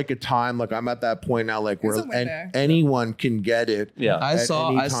there's like a time, like I'm at that point now, like There's where a window. anyone can get it. Yeah. I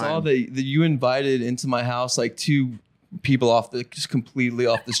saw time. that you invited into my house like 2 people just completely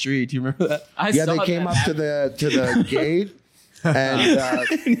off the street. Do you remember that? They came up to the gate. And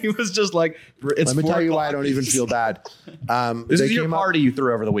And he was just like, let me tell you why I don't even feel bad. This is your party you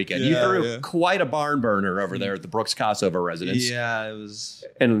threw over the weekend. You Yeah, threw yeah. quite a barn burner over there at the Brooks Kosovo residence. Yeah, it was.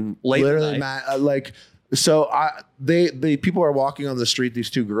 And late literally, at night. man, they people are walking on the street, these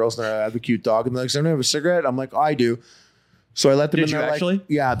 2 girls, and I have a cute dog, and they're like, "Does anyone have a cigarette?" I'm like, "I do." So I let them Did in. you They're actually? Like,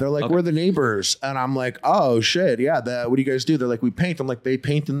 yeah, they're like, Okay. we're the neighbors. And I'm like, oh, shit. Yeah, what do you guys do? They're like, we paint. I'm like, they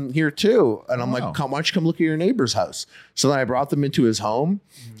paint in here too. And I'm like, why don't you come look at your neighbor's house? So then I brought them into his home.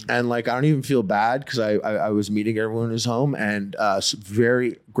 And like, I don't even feel bad because I was meeting everyone in his home. And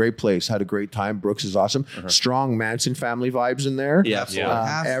very great place. Had a great time. Brooks is awesome. Strong Manson family vibes in there.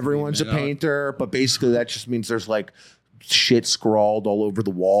 Yeah, Everyone's a painter. But basically, that just means there's like shit scrawled all over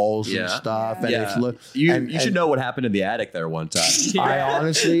the walls and stuff. And it's you should know what happened in the attic there one time. I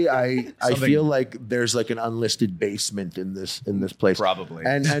honestly, I feel like there's like an unlisted basement in this place. Probably.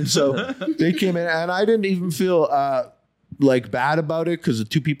 And so they came in and I didn't even feel like bad about it because the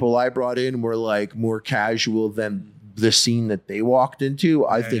two people I brought in were like more casual than the scene that they walked into.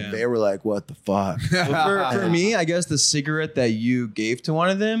 I think they were like, what the fuck? Well, for me, I guess the cigarette that you gave to one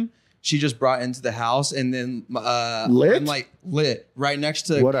of them, she just brought into the house and then Lit? I'm like lit right next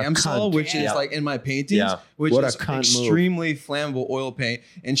to What a Gamsol, cunt. which is like in my paintings, which What a is cunt extremely flammable oil paint.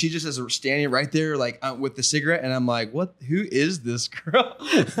 And she just is standing right there like with the cigarette. And I'm like, who is this girl?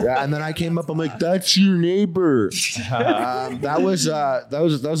 Yeah, and then I came up, I'm like, that's your neighbor. That was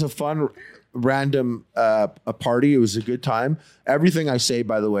a fun random a party. It was a good time. Everything I say,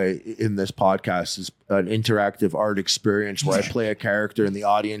 by the way, in this podcast is an interactive art experience where I play a character and the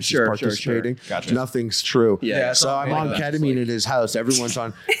audience is participating. Gotcha. Nothing's true. Yeah, so I'm on ketamine at his house. Everyone's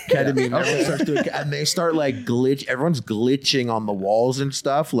on ketamine. Everyone starts doing, and they start like everyone's glitching on the walls and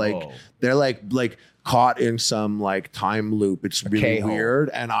stuff. Like they're like caught in some like time loop. It's really weird.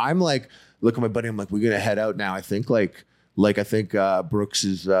 And I'm like, look at my buddy. I'm like, we're gonna head out now. I think I think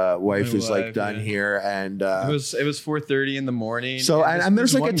Brooks's wife is like done here, and it was 4:30 in the morning. So and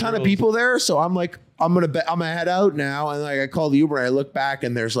there's like a ton of people there. So I'm like, I'm gonna head out now, and like I call the Uber, and I look back,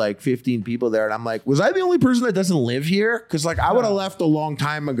 and there's like 15 people there, and I'm like, was I the only person that doesn't live here? Because like I would have left a long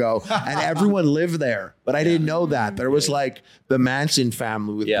time ago, and everyone lived there, but I didn't know that there was like the Manson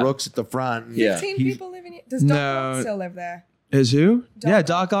family with Brooks at the front. And 15 people living here. Does Doc Ock still live there? Is who? Doc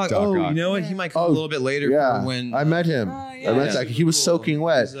Doc Ock. You know what? He might come a little bit later for when I met him. I met Zach. He was soaking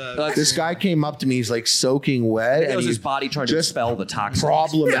wet. This guy came up to me. He's like soaking wet. It was his body trying to expel the toxins.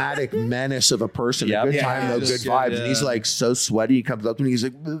 Problematic menace of a person. Yep. A good time, though, good vibes. And he's like so sweaty. He comes up to me. He's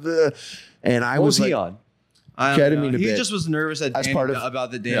like, bleh. And I was like, he on? Ketamine. He just was nervous As part of-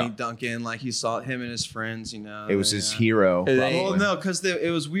 about the Danny Duncan. Like he saw him and his friends. It was his hero. Well, no, because it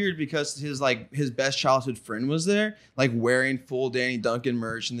was weird because his best childhood friend was there, like wearing full Danny Duncan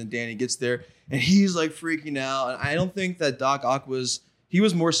merch, and then Danny gets there and he's like freaking out. And I don't think that Doc Ock was. He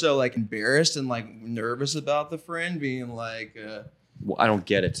was more so like embarrassed and like nervous about the friend being like. Well, I don't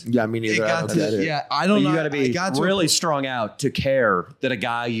get it. Yeah, me neither. I don't get it. Yeah, I don't know. You got to be really strung out to care that a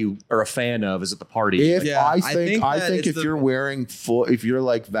guy you are a fan of is at the party. I think if you're wearing if you're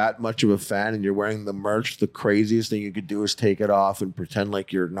like that much of a fan and you're wearing the merch, the craziest thing you could do is take it off and pretend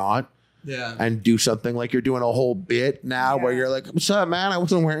like you're not. Yeah. And do something like you're doing a whole bit now where you're like, what's up, man? I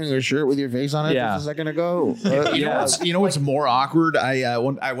wasn't wearing a shirt with your face on it just a second ago. You know what's more awkward? I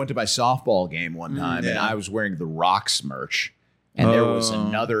went to my softball game one time and I was wearing the Rocks merch. And there was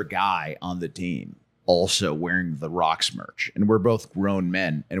another guy on the team also wearing the Rocks merch. And we're both grown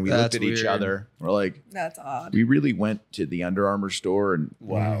men. And we looked at each other. We're like, that's odd. We really went to the Under Armour store and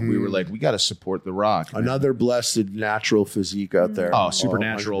we were like, we got to support the Rock. Man. Another blessed natural physique out there. Oh,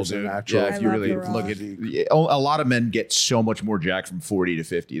 supernatural, dude. Natural. Yeah, if you really look at a lot of men get so much more jacked from 40 to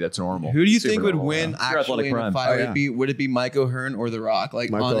 50. That's normal. Who do you think would win actually in a fight? Would it be Mike O'Hearn or The Rock? Like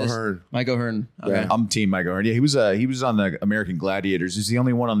Mike O'Hearn. Mike O'Hearn. Okay. Yeah. I'm team Mike O'Hearn. Yeah, he was on the American Gladiators. He's the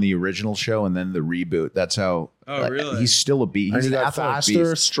only one on the original show and then the reboot. That's how. Oh, really? He's still a beast. And He's he an got athletic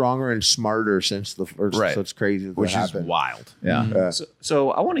faster, beast. stronger, and smarter since the first. Right. So it's crazy. Which is wild. Yeah. So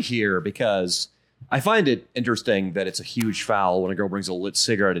I want to hear because I find it interesting that it's a huge foul when a girl brings a lit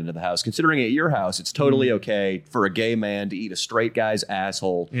cigarette into the house. Considering at your house, it's totally okay for a gay man to eat a straight guy's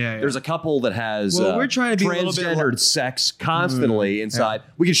asshole. Yeah. There's a couple that has we're trying to be a little bit transgendered sex constantly inside.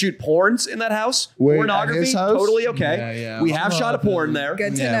 We can shoot porns in that house. Wait, pornography, at his house? totally okay. Yeah. We have shot a porn there.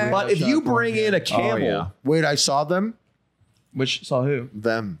 Good to know. But if you bring in a camel, Wait, I saw them. Which saw who?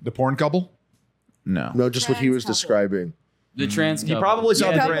 Them. The porn couple? No. No, just what he was describing. The trans you couple. probably saw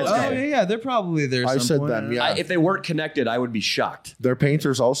the Yeah, trans Oh couple. yeah, they're probably there. I some said point. them. Yeah. If they weren't connected, I would be shocked. They're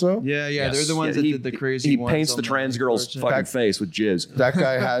painters also. Yeah, Yes. they're the ones Yeah, that did the crazy. He ones paints on the trans girl's porch. fucking face with jizz. That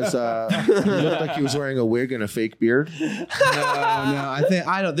guy has. He looked like he was wearing a wig and a fake beard. No, I think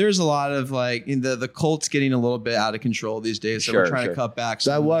I don't. There's a lot of like the cult's getting a little bit out of control these days, so we're trying to cut back.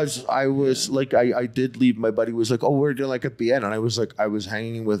 I was like, I did leave. My buddy was like, oh, we're doing like at the end, and I was like, I was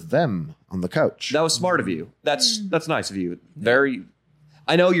hanging with them on the couch. That was smart of you. That's nice of you. Very.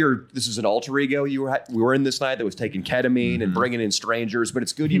 I know this is an alter ego we were in this night that was taking ketamine and bringing in strangers, but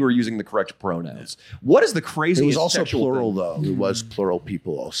it's good you were using the correct pronouns. What is the craziest? It was also sexual plural thing? though. It was plural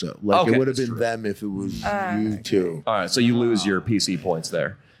people also. Like Okay, it would have that's been true. them if it was you too. All right, so you lose your PC points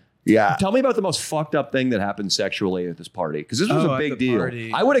there. Yeah. Tell me about the most fucked up thing that happened sexually at this party, because this was a at big the deal.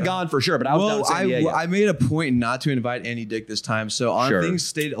 party. I would have gone for sure, but I was down in San Diego. I made a point not to invite Andy Dick this time, so Sure. things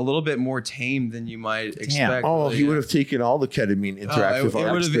stayed a little bit more tame than you might expect. Oh, really. he would have taken all the ketamine interactive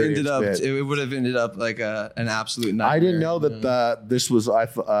it would have ended up. bit. It would have ended up like an absolute nightmare. I didn't know that this was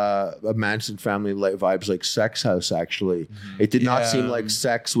a Manson family vibes like sex house. Actually, it did not seem like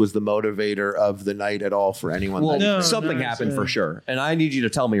sex was the motivator of the night at all for anyone. Well, something happened for sure, and I need you to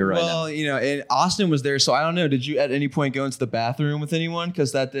tell me right now. Well, you know, and Austin was there, so I don't know. Did you at any point go into the bathroom with anyone?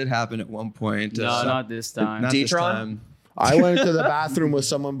 Because that did happen at one point. No, not this time. Not this D-Tron? time. I went into the bathroom with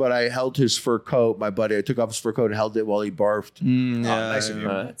someone, but I held his fur coat. My buddy, I took off his fur coat and held it while he barfed. Nice of you.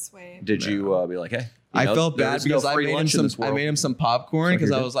 That's sweet. Did you be like, hey? I felt there bad is no because I free made him lunch in some. this I world. made him some popcorn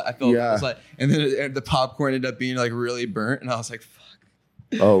because I was like, I was like, and then the popcorn ended up being like really burnt, and I was like, fuck.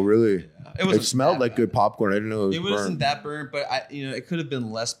 Oh, really? It wasn't smelled that like good popcorn. I didn't know it was It burnt. wasn't that burnt, but it could have been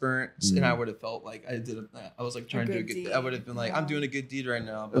less burnt, and I would have felt like I was like trying to do a good. I would have been like, I'm doing a good deed right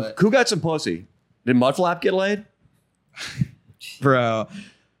now, but Who got some pussy? Did Mudflap get laid? bro,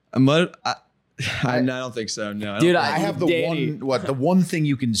 I don't think so. No, Dude, I have the Danny. the one thing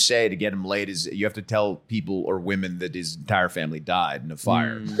you can say to get him laid is you have to tell people or women that his entire family died in a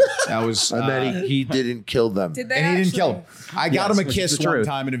fire. That was And then he didn't kill them. Did they and he didn't kill him. actually- I got him a which is kiss the one truth.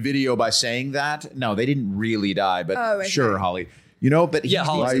 time in a video by saying that. No, they didn't really die, but Oh, okay. sure, Holly. You know, but Yeah,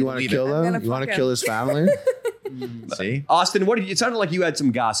 Holly. Why you want to kill I'm them? gonna You want to fuck kill him. his family? See, Austin, it sounded like you had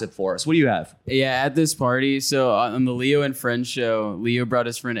some gossip for us. What do you have? Yeah, at this party. So on the Leo and Friends show, Leo brought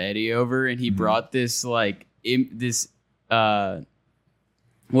his friend Eddie over, and he brought this was an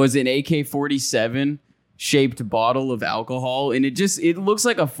AK-47 shaped bottle of alcohol, and it looks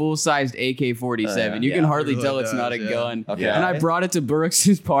like a full sized AK-47. You can hardly really tell it's does, not a yeah. gun. Okay. And I brought it to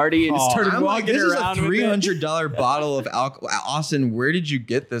Brooks's party and started I'm like, walking this is around a with it. $300 bottle of alcohol. Austin, where did you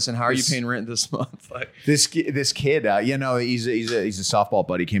get this, and how are you paying rent this month? Like, this kid, you know, he's a softball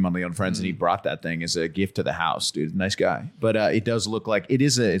buddy. Came on Leo and Friends, and he brought that thing as a gift to the house. Dude, nice guy. But it does look like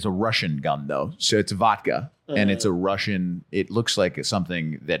it's a Russian gun though, so it's vodka. And it's a Russian. It looks like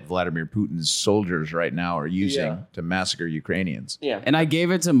something that Vladimir Putin's soldiers right now are using to massacre Ukrainians. Yeah. And I gave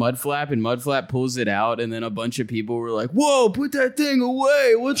it to Mudflap, and Mudflap pulls it out, and then a bunch of people were like, "Whoa, put that thing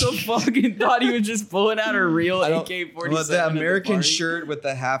away! What the fuck?" And thought he was just pulling out a real AK-47. well, the at American party. shirt with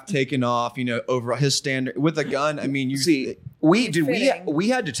the half taken off, you know, over his standard with a gun. I mean, you See, we Fitting.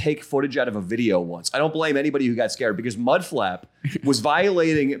 had to take footage out of a video once. I don't blame anybody who got scared because Mudflap was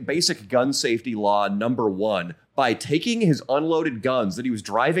violating basic gun safety law number 1 by taking his unloaded guns that he was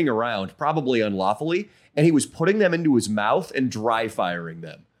driving around, probably unlawfully, and he was putting them into his mouth and dry firing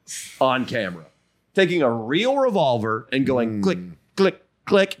them on camera. Taking a real revolver and going click, click,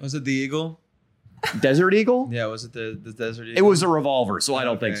 click. Was it the Eagle? Desert Eagle? Yeah, was it the Desert Eagle? It was a revolver, so I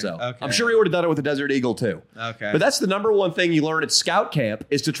don't think so. Okay. I'm sure he would have done it with the Desert Eagle too. Okay. But that's the number one thing you learn at scout camp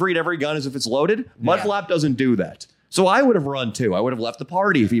is to treat every gun as if it's loaded. Mudflap doesn't do that. So I would have run too. I would have left the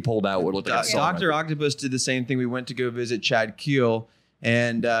party if he pulled out what looked like a assault Dr. rifle. Octopus did the same thing. We went to go visit Chad Keel,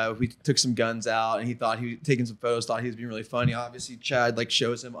 and we took some guns out, and he thought he was taking some photos, thought he was being really funny. Obviously, Chad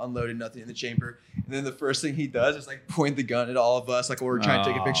shows him unloaded nothing in the chamber, and then the first thing he does is point the gun at all of us, while we're trying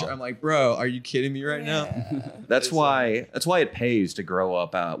to take a picture. I'm like, bro, are you kidding me right now? That's why it pays to grow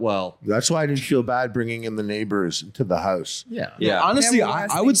up. That's why I didn't feel bad bringing in the neighbors into the house. Yeah. Honestly, There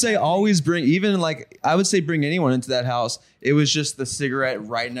was I would things say happening. always bring, I would say bring anyone into that house. It was just the cigarette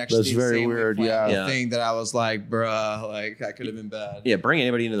right next That's to the very same weird, flammable yeah. thing that I was like, bruh, that could have been bad. Yeah, bring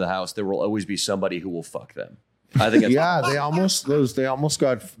anybody into the house. There will always be somebody who will fuck them. I think that's Yeah, they almost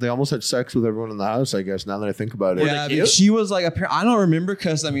had sex with everyone in the house, I guess, now that I think about it. Yeah, I mean, she was like, I don't remember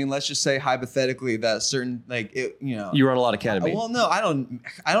because, let's just say hypothetically that certain, you run a lot of ketamine. well, no, I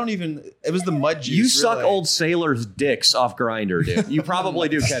don't even, it was the mud juice. You suck really. old sailors' dicks off Grinder, dude. You probably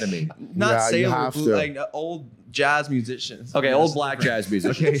do ketamine. Not Yeah, you sailor, have but, to. old jazz musicians. Okay, old black jazz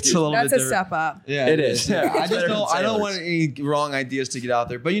musicians. Okay, it's a little That's bit a different. step up. Yeah, It is. Yeah. It's I just better than don't. I don't sailors. want any wrong ideas to get out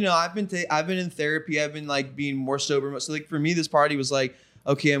there. But I've been in therapy. I've been being more sober. So for me, this party was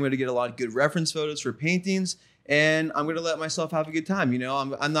okay, I'm going to get a lot of good reference photos for paintings, and I'm gonna let myself have a good time. You know,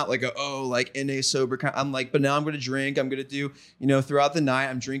 I'm not like like NA sober kind. I'm like, but now I'm gonna drink. I'm gonna do, you know, throughout the night.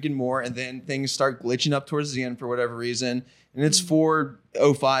 I'm drinking more, and then things start glitching up towards the end for whatever reason. And it's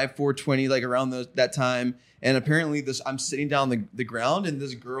 4:05, 4:20, like around that time. And apparently I'm sitting down the ground, and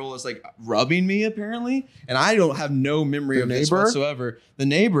this girl is like rubbing me apparently, and I don't have no memory of this whatsoever. The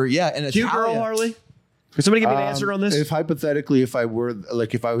neighbor, yeah, and cute girl, Harley. Could somebody give me an answer on this? If hypothetically, if I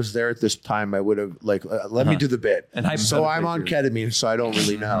was there at this time, I would have let me do the bit. And so I'm on ketamine, so I don't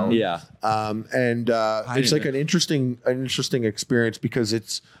really know. Yeah. It's like an interesting experience because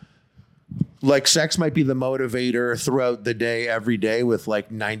it's like sex might be the motivator throughout the day, every day with like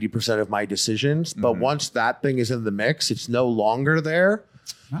 90% of my decisions. But once that thing is in the mix, it's no longer there.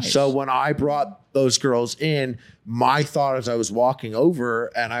 Nice. So when I brought those girls in, my thought as I was walking over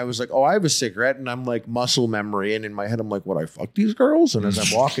and I was like, oh, I have a cigarette, and I'm like muscle memory. And in my head, I'm like, would I fuck these girls? And as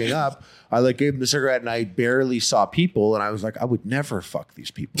I'm walking up, I like gave them the cigarette and I barely saw people. And I was like, I would never fuck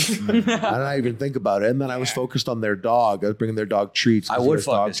these people. I didn't even think about it. And then I was focused on their dog. I was bringing their dog treats. I would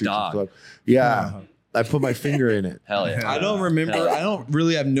fuck this dog. Yeah. I put my finger in it. Hell yeah. I don't remember. I don't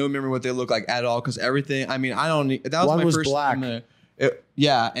really have no memory what they look like at all because everything. I mean, I don't. That was one my was first black. time.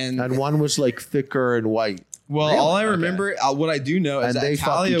 Yeah, and one was like thicker and white. Well, really? All I remember, what I do know is and that they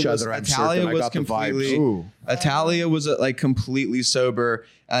Italia each was other, Italia was completely Italia was like completely sober,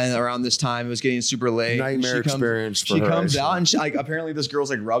 and around this time it was getting super late. Nightmare experience for her. She comes out and she, like apparently this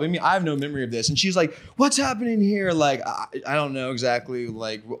girl's like rubbing me. I have no memory of this, and she's like, "What's happening here?" Like I don't know exactly.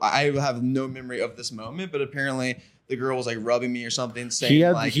 Like I have no memory of this moment, but apparently the girl was like rubbing me or something.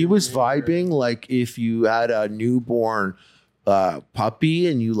 Saying he was vibing like if you had a newborn puppy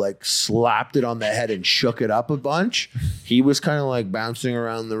and you like slapped it on the head and shook it up a bunch. He was kind of like bouncing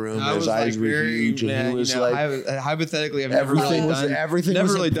around the room. His eyes were huge, and he was like, hypothetically, I've never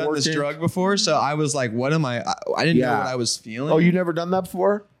really done this drug before, so I was like, what am I? I didn't know what I was feeling. Oh, you never done that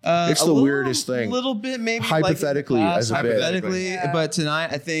before? It's the weirdest thing. A little bit, maybe hypothetically, but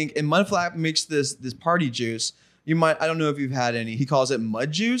tonight I think, and Mudflap makes this party juice. You might, I don't know if you've had any. He calls it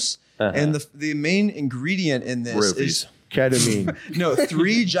mud juice, and the main ingredient in this is ketamine. No,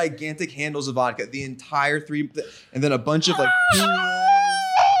 3 gigantic handles of vodka, the entire 3, and then a bunch of like.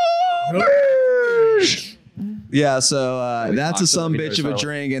 Yeah, so that's a some bitch of a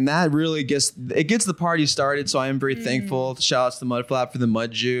drink, and that really gets the party started. So I am very thankful. Shout outs to Mudflap for the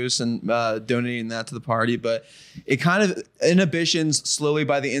mud juice and donating that to the party. But it kind of inhibitions slowly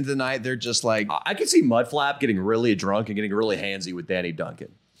by the end of the night. They're just like, I could see Mudflap getting really drunk and getting really handsy with Danny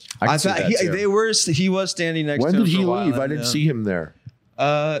Duncan. I thought he was standing next to him. When did he for a while, leave? I didn't see him there.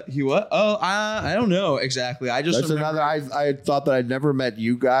 He what? Oh, I don't know exactly. I just another. I thought that I'd never met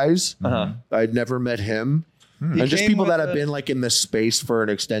you guys. I'd never met him. And just people that have been like in this space for an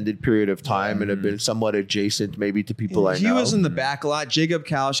extended period of time and have been somewhat adjacent maybe to people I know. He was in the back lot. Jacob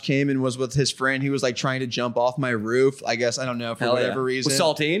Couch came and was with his friend. He was like trying to jump off my roof. I guess, I don't know, for whatever reason. With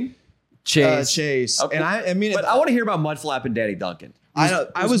Saltine? Chase. Okay. And I mean, but I want to hear about Mudflap and Danny Duncan.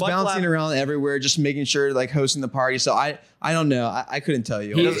 I was bouncing around everywhere, just making sure, like hosting the party. So I don't know. I couldn't tell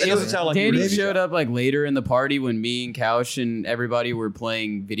you. It doesn't sound like Danny showed up like later in the party when me and Couch and everybody were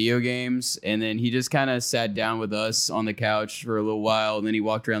playing video games, and then he just kind of sat down with us on the couch for a little while, and then he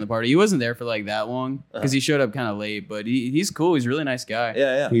walked around the party. He wasn't there for like that long because he showed up kind of late, but he's cool. He's a really nice guy.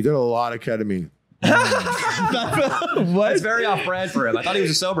 Yeah. He did a lot of ketamine. What? It's very off brand for him. I thought he was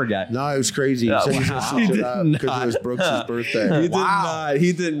a sober guy. No, it was crazy. He said he was going to switch it up because it was Brooks' birthday.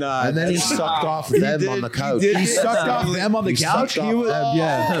 He did not. And then he sucked off them on the couch. He sucked off them on the couch?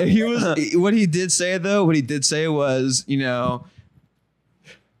 He was what he did say though, was,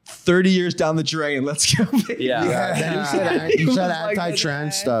 30 years down the drain. Let's go. Then he said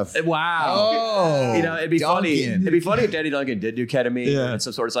anti-trans stuff. Wow. Oh, it'd be funny. It'd be funny if Danny Duncan did do ketamine and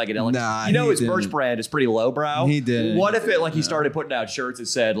some sort of psychedelic. Nah, his merch brand is pretty lowbrow. He did. What if he started putting out shirts that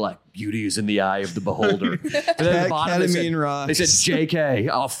said like "Beauty is in the eye of the beholder"? And then at the bottom they said, "JK,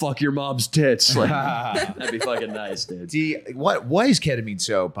 I'll fuck your mom's tits." Like, that'd be fucking nice, dude. Why is ketamine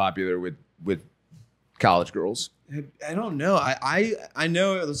so popular with college girls? I don't know. I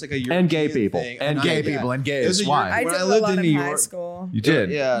know it was like a European and gay people thing. And gay people and gays. Why? I did When I a lived lot in in New high York, school. You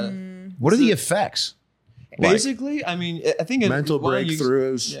did? Yeah. What are the effects? Basically, I mean, I think Mental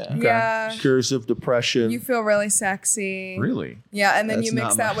breakthroughs. Yeah. Cures of depression. You feel really sexy. Really? Yeah, and then That's you mix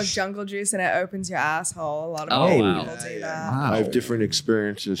not that much. with jungle juice and it opens your asshole. A lot of Oh, people wow. do that. Wow. I have different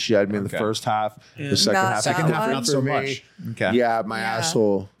experiences. She had me in the first half. The second Not half. that Second half, one. not so For me. much. Okay. Yeah, my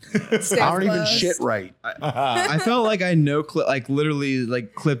asshole. Stay I don't even close. shit right. I felt like I literally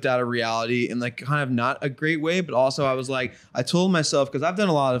like clipped out of reality in like kind of not a great way, but also I was like, I told myself, because I've done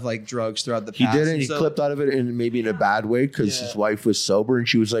a lot of like drugs throughout the He past. didn't. He so- clipped out of of it in maybe in a bad way because his wife was sober, and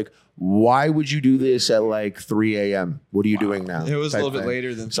she was like, "Why would you do this at like 3 a.m.? What are you doing now?" It was a type little bit thing.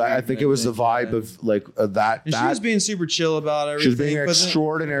 later than. So I think it was the vibe of like that. And she was being super chill about everything. She was being but then-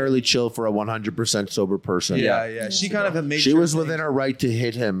 extraordinarily chill for a 100% sober person. Yeah. She kind of made. She sure was things- within her right to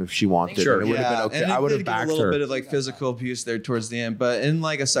hit him if she wanted. Sure. And it would have been okay. And I it would have did get backed a little her. bit of like physical abuse there towards the end, but in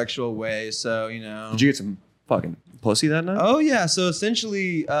like a sexual way. So Did you get some fucking pussy that night? Oh yeah. So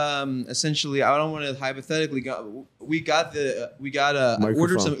essentially, I don't want to hypothetically go. We ordered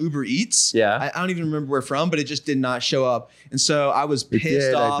Microphone. some Uber Eats. Yeah. I don't even remember where from, but it just did not show up, and so I was It pissed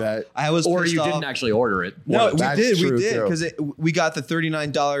did, I off. bet. Was Or pissed you off. didn't actually order it. No, we That's did true, too. because we got the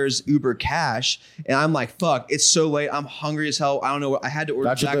 $39 Uber cash, and I'm like, fuck, it's so late. I'm hungry as hell. I don't know. I had to order.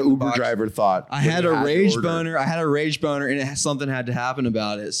 That's what Jack the in the Uber Box. driver thought. I when had he a to rage order. boner. And something had to happen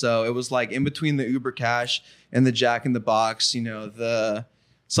about it. So it was like in between the Uber cash and the Jack in the Box,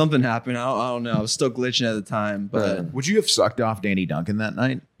 something happened. I don't know. I was still glitching at the time, but Would you have sucked off Danny Duncan that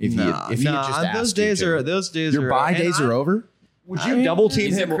night if he had just asked you to? those days Your buy days are over. Would you double team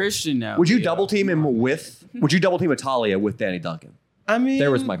He's a him? Christian now. Would you double team him with? Would you double team Talia with Danny Duncan? I mean,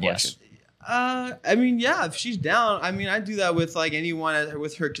 There was my question. Yeah, if she's down, I do that with like anyone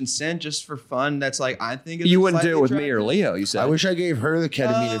with her consent just for fun. That's like, I think You wouldn't do it with me or Leo. You said. I wish I gave her the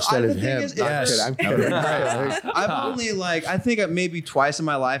ketamine instead the of thing him. is, No, I'm yes. kidding. I'm kidding. I've only I think maybe twice in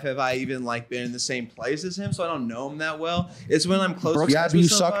my life have I even been in the same place as him, so I don't know him that well. It's when I'm close. Yeah, friends but you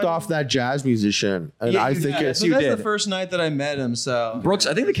with sucked somebody. off that jazz musician, and Yeah, I you think did. it's So you that's did. the first night that I met him. So Brooks,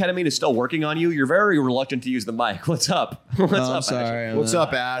 I think the ketamine is still working on you. You're very reluctant to use the mic. What's up? What's I'm up? sorry. What's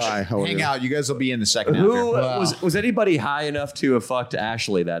up, Ash? Hi, how are Hang you? out. You guys will be in the second half. Who here. was anybody high enough to have fucked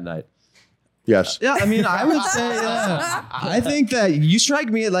Ashley that night? yes. Yeah, I would say, yeah. I think that you strike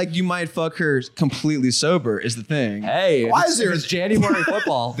me like you might fuck her completely sober is the thing. Hey, Why if is there- it's January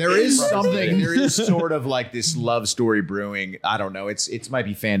football? There is something. There is sort of like this love story brewing. I don't know. It might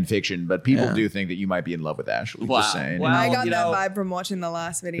be fan fiction, but people do think that you might be in love with Ashley. Wow. Just saying. Wow. I got you that know, vibe from watching the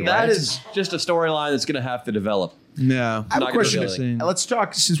last video. That is just a storyline that's going to have to develop. No. I have Not a gonna question. do anything. Let's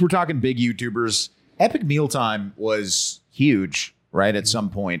talk, since we're talking big YouTubers. Epic Mealtime was huge, right? At some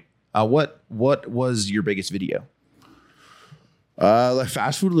point. What was your biggest video? Like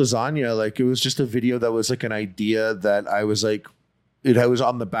fast food lasagna. Like it was just a video that was like an idea that I was like, I was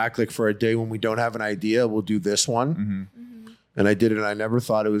on the back like for a day when we don't have an idea, we'll do this one. Mm-hmm. And I did it, and I never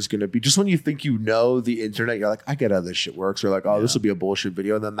thought it was going to be. Just when you think you know the internet, you're like, I get how this shit works. Or like, oh, this will be a bullshit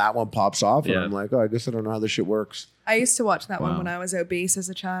video. And then that one pops off, and Yeah. I'm like, oh, I guess I don't know how this shit works. I used to watch that one when I was obese as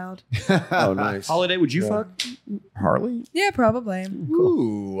a child. Oh, nice. Holiday, would you fuck? Harley? Yeah, probably.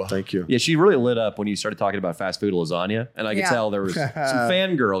 Ooh. Thank you. Yeah, she really lit up when you started talking about fast food lasagna, and I could Yeah. tell there was some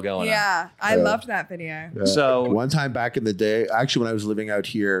fangirl going on. Yeah, I loved that video. So One time back in the day, actually, when I was living out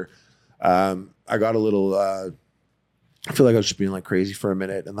here, I got a little. I feel like I was just being like crazy for a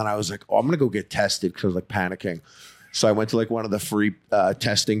minute, and then I was like, "Oh, I'm gonna go get tested," because I was like panicking. So I went to like one of the free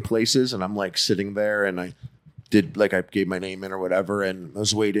testing places, and I'm like sitting there, and I did like I gave my name in or whatever, and I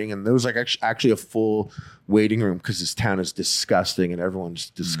was waiting, and there was like actually a full waiting room because this town is disgusting, and everyone's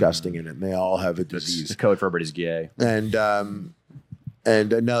disgusting in it, and they all have a it's the disease. code for everybody's gay.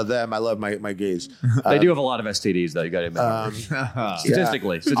 And no, them. I love my gays. They do have a lot of STDs though. You got to admit.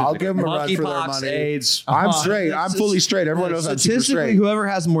 Statistically, I'll give them a run for their Monkeypox, money. AIDS. I'm straight. I'm fully straight. Everyone knows I'm super Statistically, straight. whoever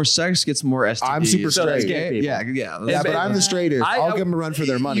has more sex gets more STDs. I'm super So that's straight. gay people. Yeah. Yeah, but I'm the straightest. I'll give them a run for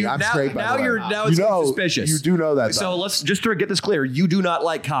their money. I'm now, straight. By Now the way. you're now You it's know, suspicious. You do know that. So though. let's just to get this clear. You do not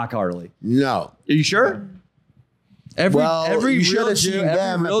like cock, Harley. No. Are you sure? Every You should real have Jew, seen every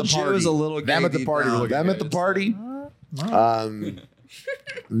them real at the Jew party. is a little gay. Them at the deep party down. were Them at the party.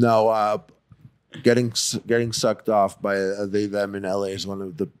 No. Getting sucked off by they them in LA is one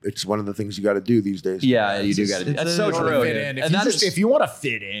of the things you got to do these days. Yeah, you do got to do. That's so true. And that is If you want to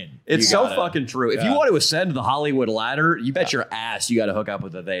fit in, it's you so gotta- fucking true. If you want to ascend the Hollywood ladder, you bet your ass you got to hook up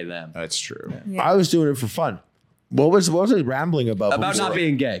with the they them. That's true. I was doing it for fun. What was I rambling about? About before? not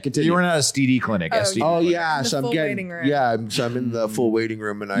being gay. Continue. You were not a STD clinic. STD. Oh clinic. yeah, The so I'm full getting waiting room. so I'm in the full waiting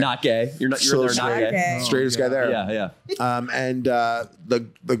room and I not gay. You're not. You're So there. Not straight. gay. Okay. straightest guy there. Yeah, yeah. And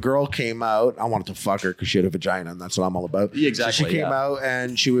the girl came out. I wanted to fuck her because she had a vagina, and that's what I'm all about. Yeah, exactly, So she came yeah. out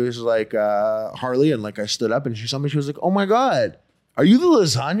and she was like Harley, and like I stood up and she saw me. She was like, "Oh my god, are you the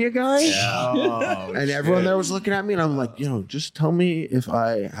lasagna guy? Oh, and everyone there was looking at me, and I'm like, just tell me if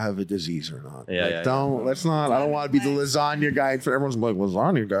I have a disease or not. Let's not. I don't want to be the lasagna guy. Everyone's like,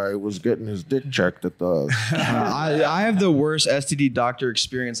 lasagna guy was getting his dick checked at the. I have the worst STD doctor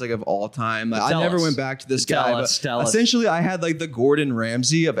experience of all time. I never went back to this guy. But essentially, I had the Gordon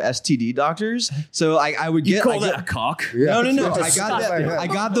Ramsay of STD doctors. So I would get. You call that a cock? Yeah. No. I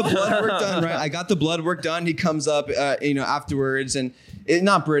got the blood work done. Right. I got the blood work done. He comes up, afterwards, and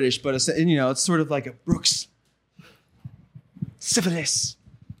not British, but it's sort of like a Brooks. Syphilis.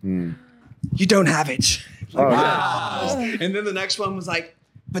 You don't have it. Wow. And then the next one was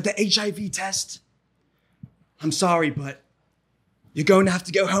but the HIV test. I'm sorry, but you're going to have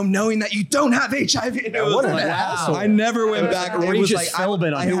to go home knowing that you don't have HIV. And it was I never went back. It was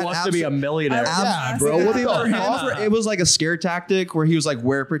Philbin on Who Wants to Be a Millionaire. Bro, what the it was a scare tactic where he was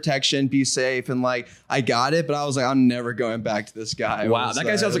wear protection, be safe, and I got it, but I was I'm never going back to this guy. Wow, that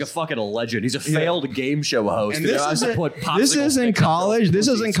guy sounds like a fucking legend. He's a failed game show host. And this is in college. This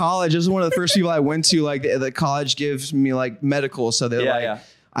is in college. This is one of the first people I went to. The college gives me medical, so they're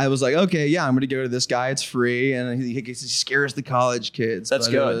I was okay, I'm going to go to this guy. It's free. And he scares the college kids. That's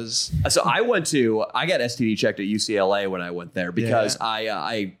good. So I got STD checked at UCLA when I went there because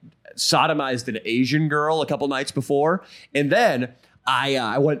I sodomized an Asian girl a couple nights before. And then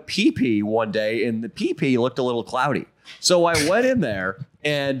I went pee-pee one day and the pee-pee looked a little cloudy. So I went in there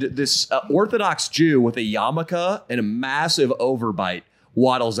and this Orthodox Jew with a yarmulke and a massive overbite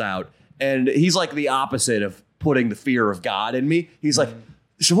waddles out. And he's the opposite of putting the fear of God in me. He's like,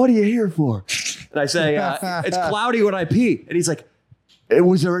 so what are you here for? And I say, it's cloudy when I pee. And he's like,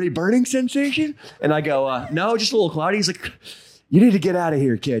 was there any burning sensation? And I go, no, just a little cloudy. He's like, you need to get out of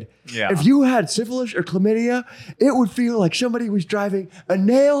here, kid. Yeah. If you had syphilis or chlamydia, it would feel like somebody was driving a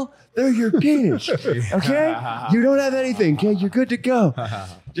nail through your penis. Okay? You don't have anything, kid. You're good to go.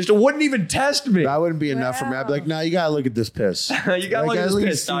 Just wouldn't even test me. That wouldn't be enough for me. I'd be like, no, you gotta look at this piss. You gotta look at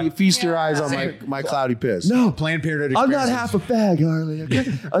this piss. Feast your eyes on my cloudy piss. No, Planned Parenthood. I'm not half a fag, Harley. Okay?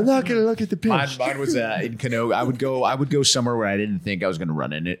 I'm not gonna look at the piss. Mine was in Canoga. I would go somewhere where I didn't think I was gonna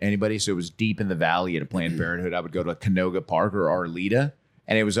run into anybody. So it was deep in the valley at a Planned Parenthood. I would go to Canoga Park or Arleta.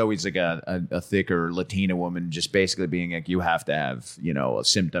 And it was always a thicker Latina woman just basically being like, you have to have,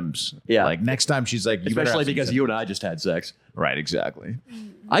 symptoms. Yeah. Next time she's like, especially because you and I just had sex. Right, exactly.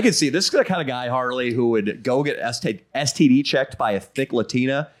 I could see this is the kind of guy, Harley, who would go get STD checked by a thick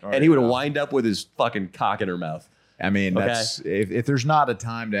Latina and he would wind up with his fucking cock in her mouth. I mean, that's if there's not a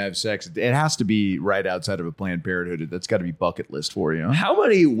time to have sex, it has to be right outside of a Planned Parenthood. That's got to be bucket list for you. How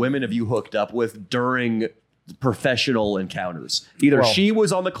many women have you hooked up with during professional encounters? Either she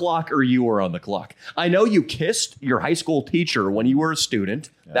was on the clock or you were on the clock. I know you kissed your high school teacher when you were a student.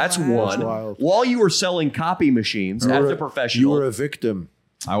 That's one. That's while you were selling copy machines as a professional. You were a victim.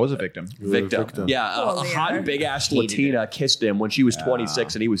 I was a victim. Victim. Yeah, a hot big ass Latina kissed him when she was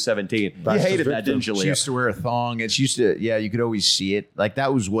 26 and he was 17. You hated that, didn't you, Leo? She used to wear a thong. And she used to, you could always see it.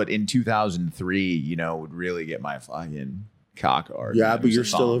 That was what in 2003, would really get my fucking cock hard. Yeah, but you're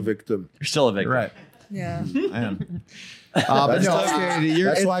still a victim. You're still a victim. Right. Yeah. I am.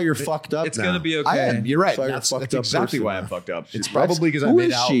 That's why you're fucked up. It's now. gonna be okay. I am. You're right. That's exactly why I'm fucked up. It's probably because I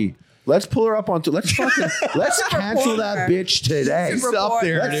made out. She? Let's pull her up onto. Let's cancel that bitch today. She's up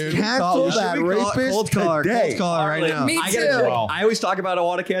there, let's cancel that rapist today. Cold caller right now. Me too. I always talk about I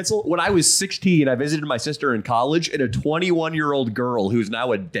want to cancel. When I was 16, I visited my sister in college, and a 21-year-old girl who's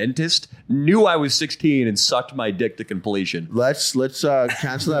now a dentist knew I was 16 and sucked my dick to completion. Let's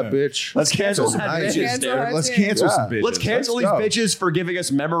cancel that bitch. Let's cancel that bitch. Let's cancel some bitches. Let's cancel these bitches for giving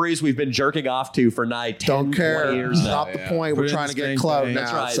us memories we've been jerking off to for 10, 20 years now. Not the point. We're trying to get clout now.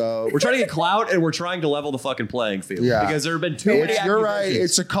 That's right. So we're trying to get clout and we're trying to level the fucking playing field. Yeah. Because there have been too many You're right.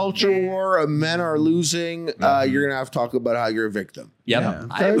 It's a culture war. Men are losing. You're going to have to talk about how you're a victim. Yep. Yeah.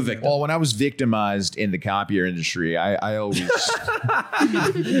 I am a victim. Well, when I was victimized in the copier industry, I always...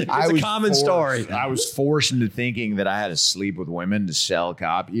 it's a common story. I was forced into thinking that I had to sleep with women to sell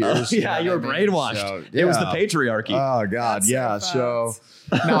copiers. Yeah, you were brainwashed. So, it was the patriarchy. Oh, God. So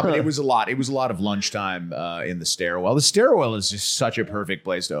no, but it was a lot. It was a lot of lunchtime in the stairwell. The stairwell is just such a perfect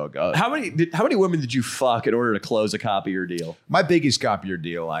place to hook up. How many women did you fuck in order to close a copier deal? My biggest copier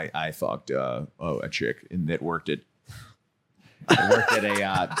deal, I fucked a chick that worked at... I worked at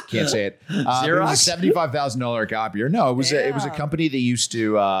a can't say it. Xerox? It was a $75,000 copier. No, it was a company that used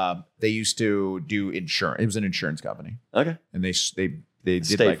to do insurance. It was an insurance company. Okay, and they did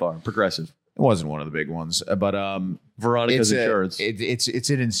State Farm, Progressive. It wasn't one of the big ones, but Veronica's Insurance. It's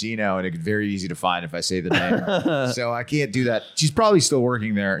in Encino, and it's very easy to find if I say the name. So I can't do that. She's probably still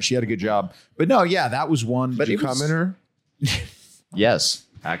working there. She had a good job, but no, yeah, that was one. But Did you come in her? Yes,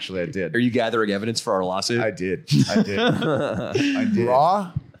 actually, I did. Are you gathering evidence for our lawsuit? I did. I did.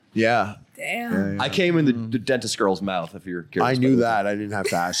 Raw? Yeah. Damn. I came in the dentist girl's mouth. If you're curious, I knew that. I didn't have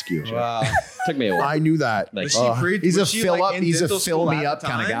to ask you. Wow. Took me a while. I knew that. Thanks. He's a Was she, fill like, up. in He's a dental fill school me at up the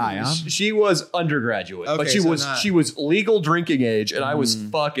kind of time? guy, huh? She was undergraduate, but Okay, she so was not- she was legal drinking age, and I was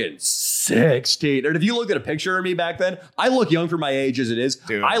fucking 16. And if you looked at a picture of me back then, I look young for my age as it is.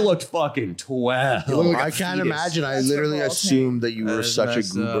 Dude. I looked fucking 12. I can't imagine. I That's literally revolting. assumed that you That were is such a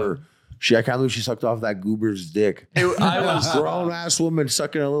messed goober. I can't believe she sucked off that goober's dick. I was Grown ass woman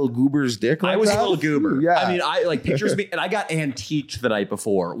sucking a little goober's dick. Like I was that? a little goober. Yeah. I mean, I like pictures of me, and I got antiqued the night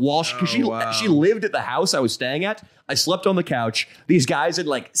before. Because wow. she lived at the house I was staying at. I slept on the couch. These guys in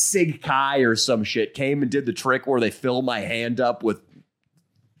like Sig Kai or some shit came and did the trick where they fill my hand up with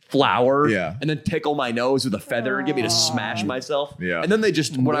flour, Yeah. and then tickle my nose with a feather and get me to smash myself. Yeah. And then they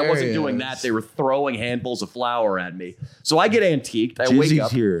just, when I wasn't doing that, they were throwing handfuls of flour at me. So I get antiqued. I wake Jizzy's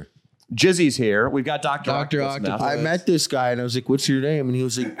up. here. Jizzy's here. We've got Dr. Dr. Octopus now. Octopus. I met this guy and I was like, "What's your name?" And he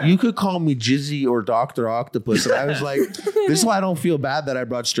was like, "You could call me Jizzy or Dr. Octopus." And I was like, "This is why I don't feel bad that I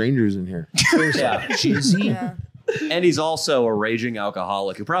brought strangers in here." Yeah. Jizzy, Yeah. And he's also a raging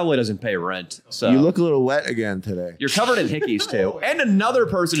alcoholic who probably doesn't pay rent. So you look a little wet again today. you're covered in hickeys too. And another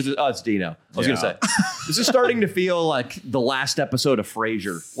person is, it's Dino. I was going to say, this is starting to feel like the last episode of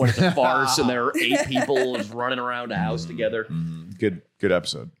Frasier when it's a farce and there are 8 people just running around a house together. Good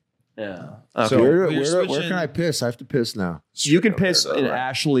episode. Yeah. So We're where switching- can I piss? I have to piss now. You can piss in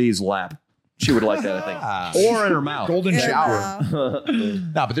Ashley's lap. She would like that, I think. Or in her mouth. Golden Yeah. shower.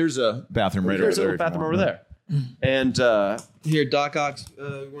 No, but there's a bathroom right There's a over little there. bathroom over there. And Here, Doc Ox,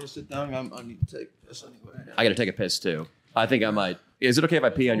 you want to sit down? I need to take this anyway. I got to take a piss too. I think I might. Is it okay if I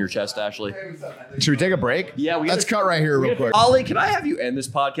pee on your chest, Ashley? Should we take a break? Yeah, Let's cut right here real quick. Ollie, can I have you end this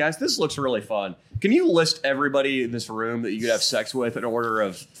podcast? This looks really fun. Can you list everybody in this room that you could have sex with in order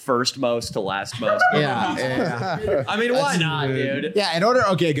of first most to last most? Yeah. I mean, why not, dude? Yeah, in order.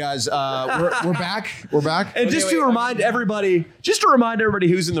 Okay, guys, we're back. We're back. And just to remind everybody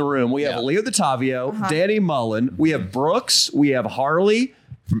who's in the room, we have Leo Ottavio, Danny Mullen, we have Brooks, we have Harley.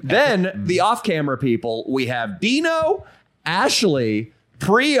 Then the off-camera people, we have Dino, Ashley,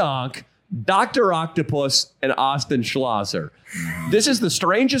 Priyank, Dr. Octopus, and Austin Schlosser. This is the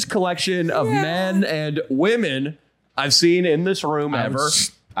strangest collection of men and women I've seen in this room ever.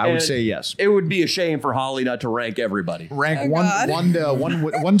 I would And say yes. It would be a shame for Holly not to rank everybody. Rank God. one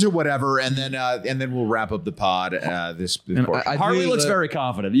to whatever, and then we'll wrap up the pod. This portion. I Harley do looks the- very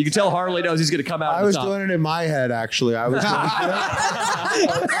confident. You can tell Harley knows he's going to come out. I on was the top. doing it in my head, actually. I was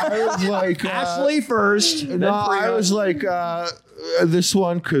like, Ashley first. No, then I Priyank. was like this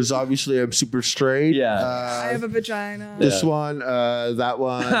one because obviously I'm super straight. Yeah. I have a vagina. This one, that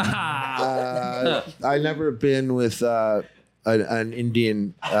one. I never been with an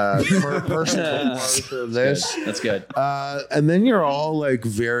Indian person for this. That's good. And then you're all like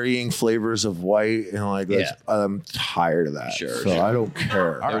varying flavors of white, and like I'm tired of that. Sure, so I don't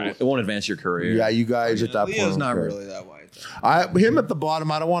care. It won't advance your career. Yeah, you guys at that point. Leo's don't not care. really that white. Him at the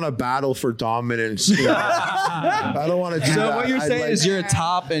bottom. I don't want to battle for dominance. I don't want to do So that. what you're I'd saying like- is you're a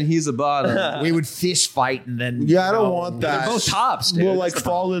top and he's a bottom. we would fist fight and then. Yeah, I don't want that. They're both tops, dude. We'll like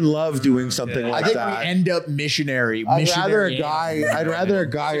fall in love doing something I like think that. we end up missionary. I'd rather a missionary. guy. I'd rather a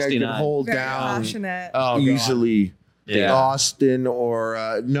guy I can 69. hold Very down passionate. Oh, God. easily. Yeah. Austin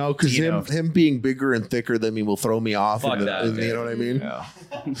or no, because Dino. him being bigger and thicker than me will throw me off. Fuck that, you know what I mean? Yeah.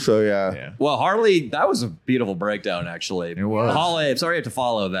 So yeah. Yeah. Well, Harley, that was a beautiful breakdown, actually. It was. Holly, I'm sorry I have to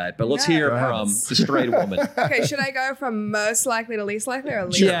follow that, but let's No. hear from the straight woman. Okay, should I go from most likely to least likely or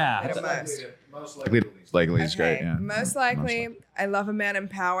least Yeah. likely to most? Likely is great. Okay, Yeah. most likely, I love a man in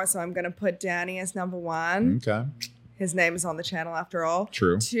power, so I'm going to put Danny as number 1. Okay. His name is on the channel after all.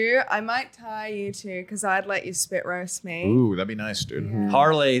 True. 2, I might tie you 2 because I'd let you spit roast me. Ooh, that'd be nice, dude.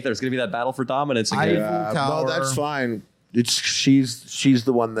 Harley, there's going to be that battle for dominance again. Well, that's fine. She's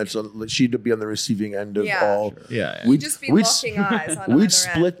the one she'd be on the receiving end of Yeah. all. Yeah. We'd just be locking eyes on We'd either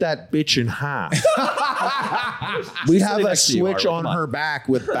split that bitch in half. We'd have a next to you, switch Harley. on Come on. her back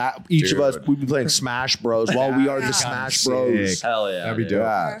with each of us. Dude. We'd be playing Smash Bros. while we are the Yeah. Smash Bros. Sick. Hell yeah. That'd be dude. dope.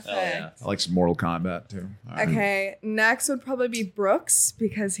 Yeah. Perfect. yeah. I like some Mortal Kombat too. All right. Okay, next would probably be Brooks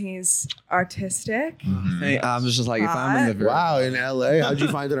because he's artistic. Hey, I'm just like, if I'm in the Wow, in LA, how'd you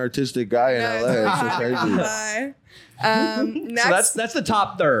find an artistic guy in LA? It's so crazy. Bye. Next, So that's the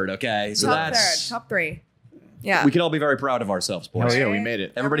top third, okay? So top that's third, top 3. Yeah. we can all be very proud of ourselves, boys. Oh yeah, we made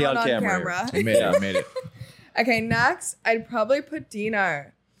it. Everybody on Everyone camera. We made it. We made it. Okay, next, I'd probably put Dino.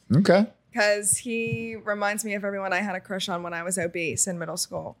 Okay. Because he reminds me of everyone I had a crush on when I was obese in middle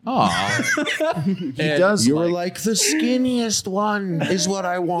school. Oh, he does. You were like the skinniest one is what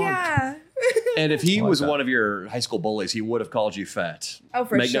I want. Yeah. And if he was one of your high school bullies, he would have called you fat. Oh,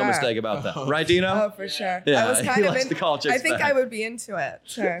 for Make sure. no mistake about that. Right, Dino? Oh, for sure. Yeah, I was he kind of likes to call chicks I think fat. I would be into it.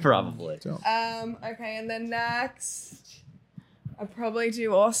 Sure. Probably. Okay, and then next, I'd probably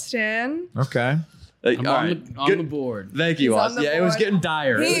do Austin. Okay. I'm all on, right. on the board. Thank you, He's on Austin. the Yeah, it was board. getting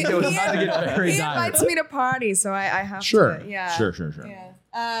dire. He, It was about to get very he dire. invites me to parties, so I have Sure. to. Yeah. Sure.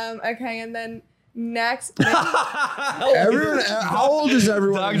 Yeah. Okay, and then next. Everyone, how old is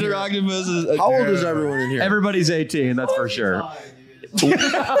everyone? in Dr. here? Octopus is How old is everyone in here? Everybody's 18, that's for sure.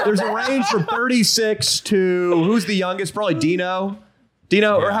 There's a range from 36 to who's the youngest? Probably Dino.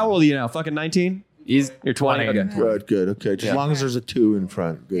 Dino, or how old are you now? Fucking 19? You're 20. Okay. Good. Okay. Just as long as there's a 2 in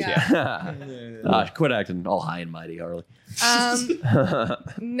front. Good. Yeah. Quit acting all high and mighty, Harley.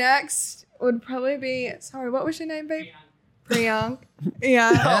 Next would probably be. Sorry, what was your name, babe? Priyank.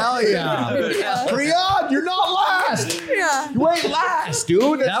 Yeah. Hell yeah. Priyan, you're not last. Yeah. You ain't last,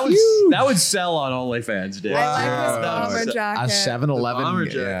 dude. That would sell on OnlyFans, dude. I like his bomber jacket. A 7-Eleven. bomber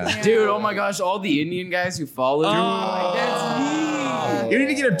Yeah. Dude, oh my gosh, all the Indian guys who followed You need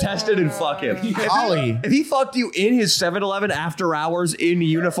to get him tested and fuck him. Holly. If he fucked you in his 7-Eleven after hours in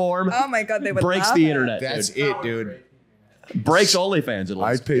uniform, Oh my god, they would breaks love the it. internet. That's dude. it, dude. Breaks OnlyFans at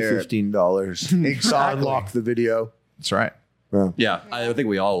least. I'd pay $15. Exactly. Unlock the video. That's right. Yeah, I think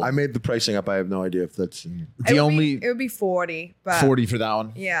we all. I made the pricing up. I have no idea if that's. It The would only be, it would be 40, but 40 for that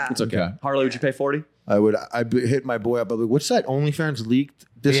one. yeah. It's okay. Okay. Harley, would you pay 40? Hit my boy up. I'm like, what's that OnlyFans leaked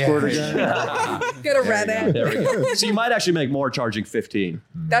Discord again? Get a Reddit. There we go. So you might actually make more charging 15.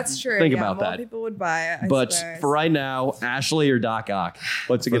 That's true. Think yeah, about more that. people would buy it. I But suppose. for right now, Ashley or Doc Ock?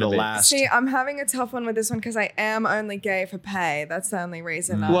 What's it For going to the be? last. See, I'm having a tough one with this one because I am only gay for pay. That's the only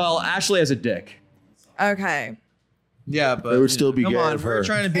reason. Well, Ashley has a dick. Okay. Yeah, but It would still be come gay on, of we're her.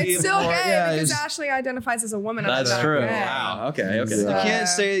 trying to be It's still more, gay yeah, because it's- Ashley identifies as a woman. and I'm That's not true. gay. Wow. Okay. You can't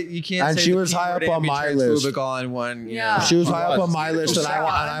say And say she the was P high word up on and be my list. transphobic all in one. Yeah. She was high up on my list, and Shut up.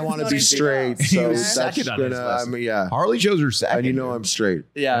 I want to Not be even straight. else. So was that's second on his gonna. list. I mean, yeah. Harley chose her second. And you know I'm straight.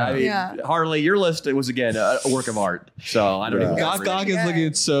 Yeah, I mean, Yeah. Harley, your list was again a work of art. So I don't even. Doc Doc is Yeah.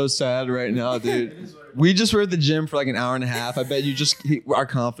 looking so sad right now, dude. We just were at the gym for like an hour and a half. I bet you our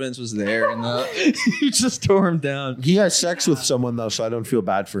confidence was there, and you just tore him down. He has sex with someone though, so I don't feel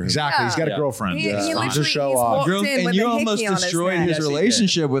bad for him. Exactly. He's got a Yeah. girlfriend. He He's a literally show he's off. walked in And with you a almost hickey on his destroyed neck. his Yes, he did.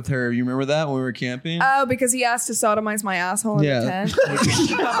 relationship with her. You remember that when we were camping? Oh, because he asked to sodomize my asshole in Yeah. the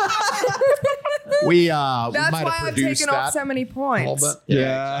tent. We That's might why have I've produced taken off that so many a little points. bit.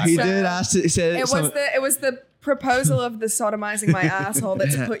 Yeah, he So, did ask. He said It was the proposal of the sodomizing my asshole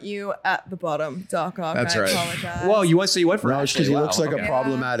that's put you at the bottom, Doc Ock. That's I right. apologize. Whoa, you went for No, it's Ashley. because he Wow, looks like okay. a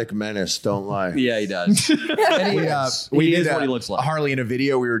problematic menace. Don't lie. Yeah, he does. We He did is what he looks like. Harley in a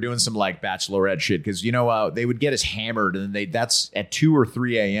video. We were doing some like bachelorette shit because they would get us hammered, and that's at 2 or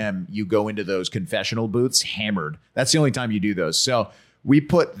 3 a.m. You go into those confessional booths hammered. That's the only time you do those. So we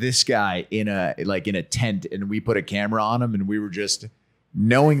put this guy in a tent, and we put a camera on him, and we were just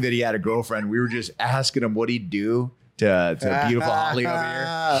knowing that he had a girlfriend. We were just asking him what he'd do to beautiful Holly over here.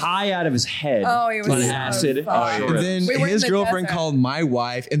 High out of his head. Oh, he was on so acid. fucked. And then We were in his the girlfriend desert. called my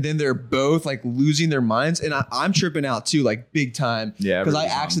wife, and then they're both like losing their minds, and I'm tripping out too, like big time. Yeah, because I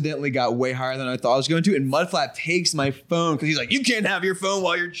everybody's on. accidentally got way higher than I thought I was going to, and Mudflap takes my phone because he's like, "You can't have your phone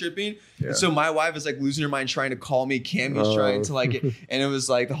while you're tripping." And so my wife is like losing her mind, trying to call me. Cammy's trying to like, and it was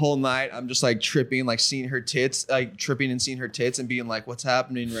like the whole night I'm just like tripping, like seeing her tits, like tripping and seeing her tits, and being like, "What's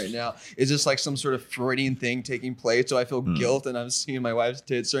happening right now? Is this like some sort of Freudian thing taking place?" So I feel guilt, and I'm seeing my wife's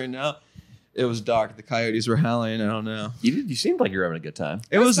tits right now. It was dark. The coyotes were howling. I don't know. You seemed like you were having a good time.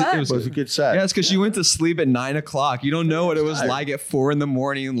 It was. fun. It was. It was a good set. Yeah, it's because she went to sleep at 9 o'clock. You don't know what it was like at 4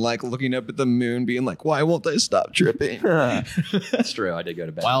 a.m, like looking up at the moon, being like, "Why won't I stop tripping?" That's true. I did go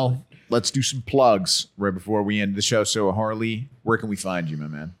to bed. Well, let's do some plugs right before we end the show. So Harley, where can we find you, my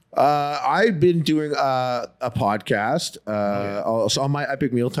man? I've been doing a podcast also on my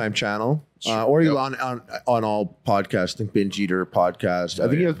Epic Mealtime channel, or you on all podcasts. I think Binge Eater podcast. I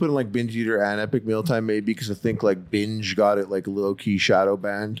think you have to put in like Binge Eater and Epic Mealtime maybe because I think like Binge got it like a low key shadow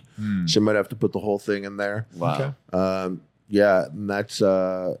banned, so you might have to put the whole thing in there. Wow. Yeah, and that's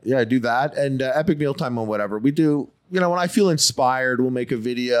I do that and Epic Mealtime on whatever we do. You know, when I feel inspired, we'll make a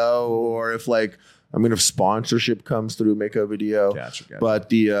video, or if like. I mean, if sponsorship comes through, make a video. Gotcha. But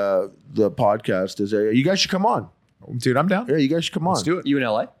the podcast is you guys should come on. Dude, I'm down. Yeah, you guys should come on. Let's do it. You in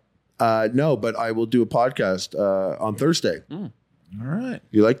LA? No, but I will do a podcast on Thursday. All right.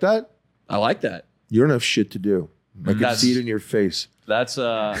 You like that? I like that. You don't have shit to do. I can see it in your face. That's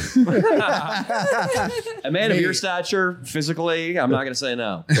a man of your stature, physically, I'm not going to say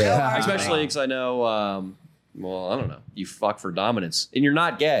no. Yeah. Especially because I know, well, I don't know. You fuck for dominance. And you're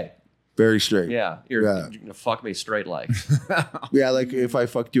not gay. Very straight. Yeah. You're going to fuck me straight like. Yeah, like if I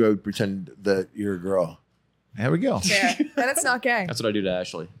fucked you, I would pretend that you're a girl. There we go. Yeah, then it's not gay. That's what I do to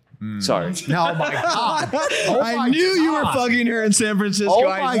Ashley. Sorry. Oh my God. I knew you were fucking her in San Francisco. Oh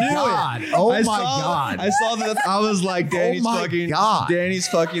I my knew God. it. Oh I my saw, God. I saw that. I was like, Danny's my fucking. God. Danny's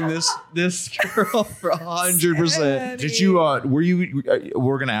fucking this girl for 100%. Did you, were you,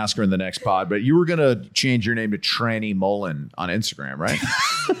 we're going to ask her in the next pod, but you were going to change your name to Tranny Mullen on Instagram, right?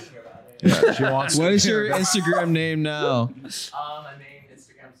 Yeah, she wants What is your Instagram name now? My main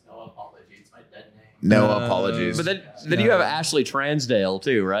Instagram's no apology. It's my dead name. No apologies. But then you have Ashley Transdale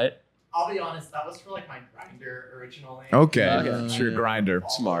too, right? I'll be honest, that was for like my grinder original name. Okay. Sure, Grinder.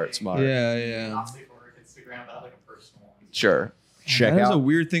 Smart. Yeah. Obviously for work Instagram, but I have like a personal one. Sure. Check That is out. a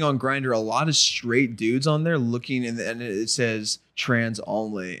weird thing on Grinder. A lot of straight dudes on there looking, and it says trans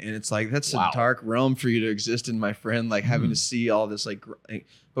only, and it's like that's a dark realm for you to exist in, my friend. Like having to see all this,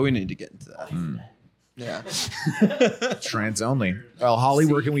 but we need to get into that. Yeah. Trans only. Well, Holly,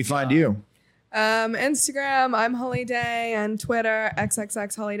 where can we find you? Instagram, I'm Holiday, and Twitter,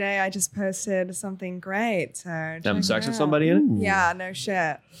 XXX Holiday. I just posted something great. So Having sex with somebody in it? Yeah, no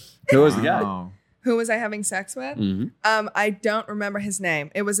shit. Who was the guy? Who was I having sex with? Mm-hmm. I don't remember his name.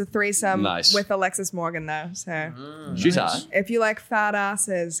 It was a threesome with Alexis Morgan, though. So She's hot. if you like fat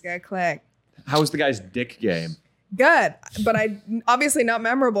asses, go click. How was the guy's dick game? Good, but I obviously not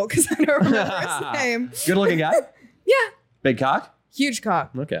memorable because I don't remember his name. Good looking guy? Yeah, Big cock? huge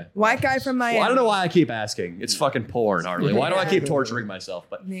cock. Okay. White guy from Miami. Well, I don't know why I keep asking. It's fucking porn, Harley. Why do I keep torturing myself?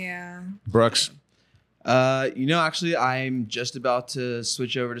 But Yeah. Brooks. Actually, I'm just about to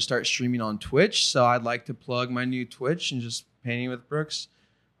switch over to start streaming on Twitch, so I'd like to plug my new Twitch and just painting with Brooks.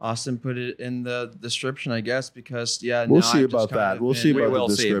 Austin put it in the description, I guess, because We'll see about that. We'll see we about will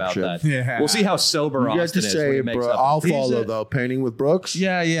the see about description. that. We'll see how sober You got to Austin is when say, he makes bro. up. I'll He's follow a- though. Painting with Brooks.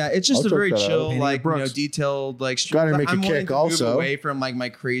 Yeah. It's just I'll a check very that out. chill, Painting like with Brooks. detailed, like. Gotta make a I'm wanting kick to also. Move away from like my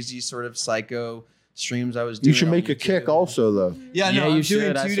crazy sort of psycho streams I was doing. You should on make a YouTube. kick also though. Yeah, no, you I'm should.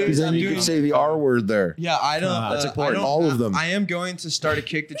 doing That's 2 what days. Then I'm you doing. can say the R word there. Yeah, I don't. That's important. I don't, All of them. I am going to start a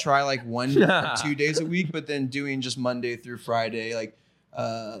kick to try like 1 or 2 days a week, but then doing just Monday through Friday, like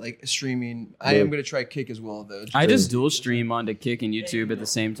streaming. I am going to try kick as well though. I just dual stream onto Kick and YouTube at the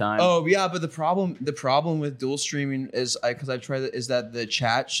same time. Oh yeah, but the problem with dual streaming is because I've tried it, is that the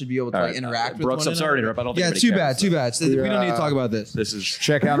chat should be able to All like right, interact with Brooks, one I'm sorry to another. interrupt. I don't think Yeah, anybody too cares, bad. though. We don't need to talk about this. This is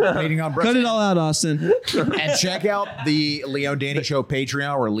Check out Painting on Brooks. Cut it all out, Austin. And check out the Leo and Danny Show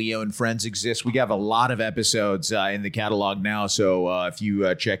Patreon where Leo and friends exist. We have a lot of episodes in the catalog now. So if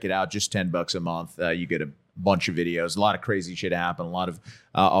you check it out, just $10 a month, you get a bunch of videos. A lot of crazy shit happen. A lot of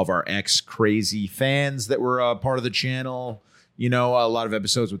our ex-crazy fans that were part of the channel. You know, a lot of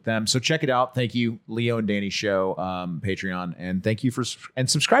episodes with them. So check it out. Thank you, Leo and Danny Show Patreon. And thank you and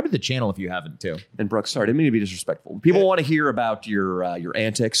subscribe to the channel if you haven't too. And Brooks, sorry, I didn't mean to be disrespectful. People want to hear about your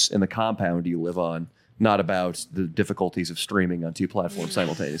antics in the compound you live on, not about the difficulties of streaming on 2 platforms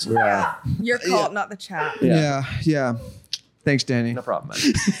simultaneously. Yeah. Your cult, not the chat. Yeah. Thanks, Danny. No problem,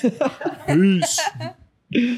 man. Peace.